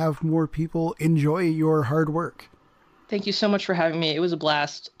can have more people enjoy your hard work. Thank you so much for having me. It was a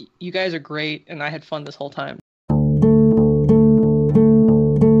blast. You guys are great, and I had fun this whole time.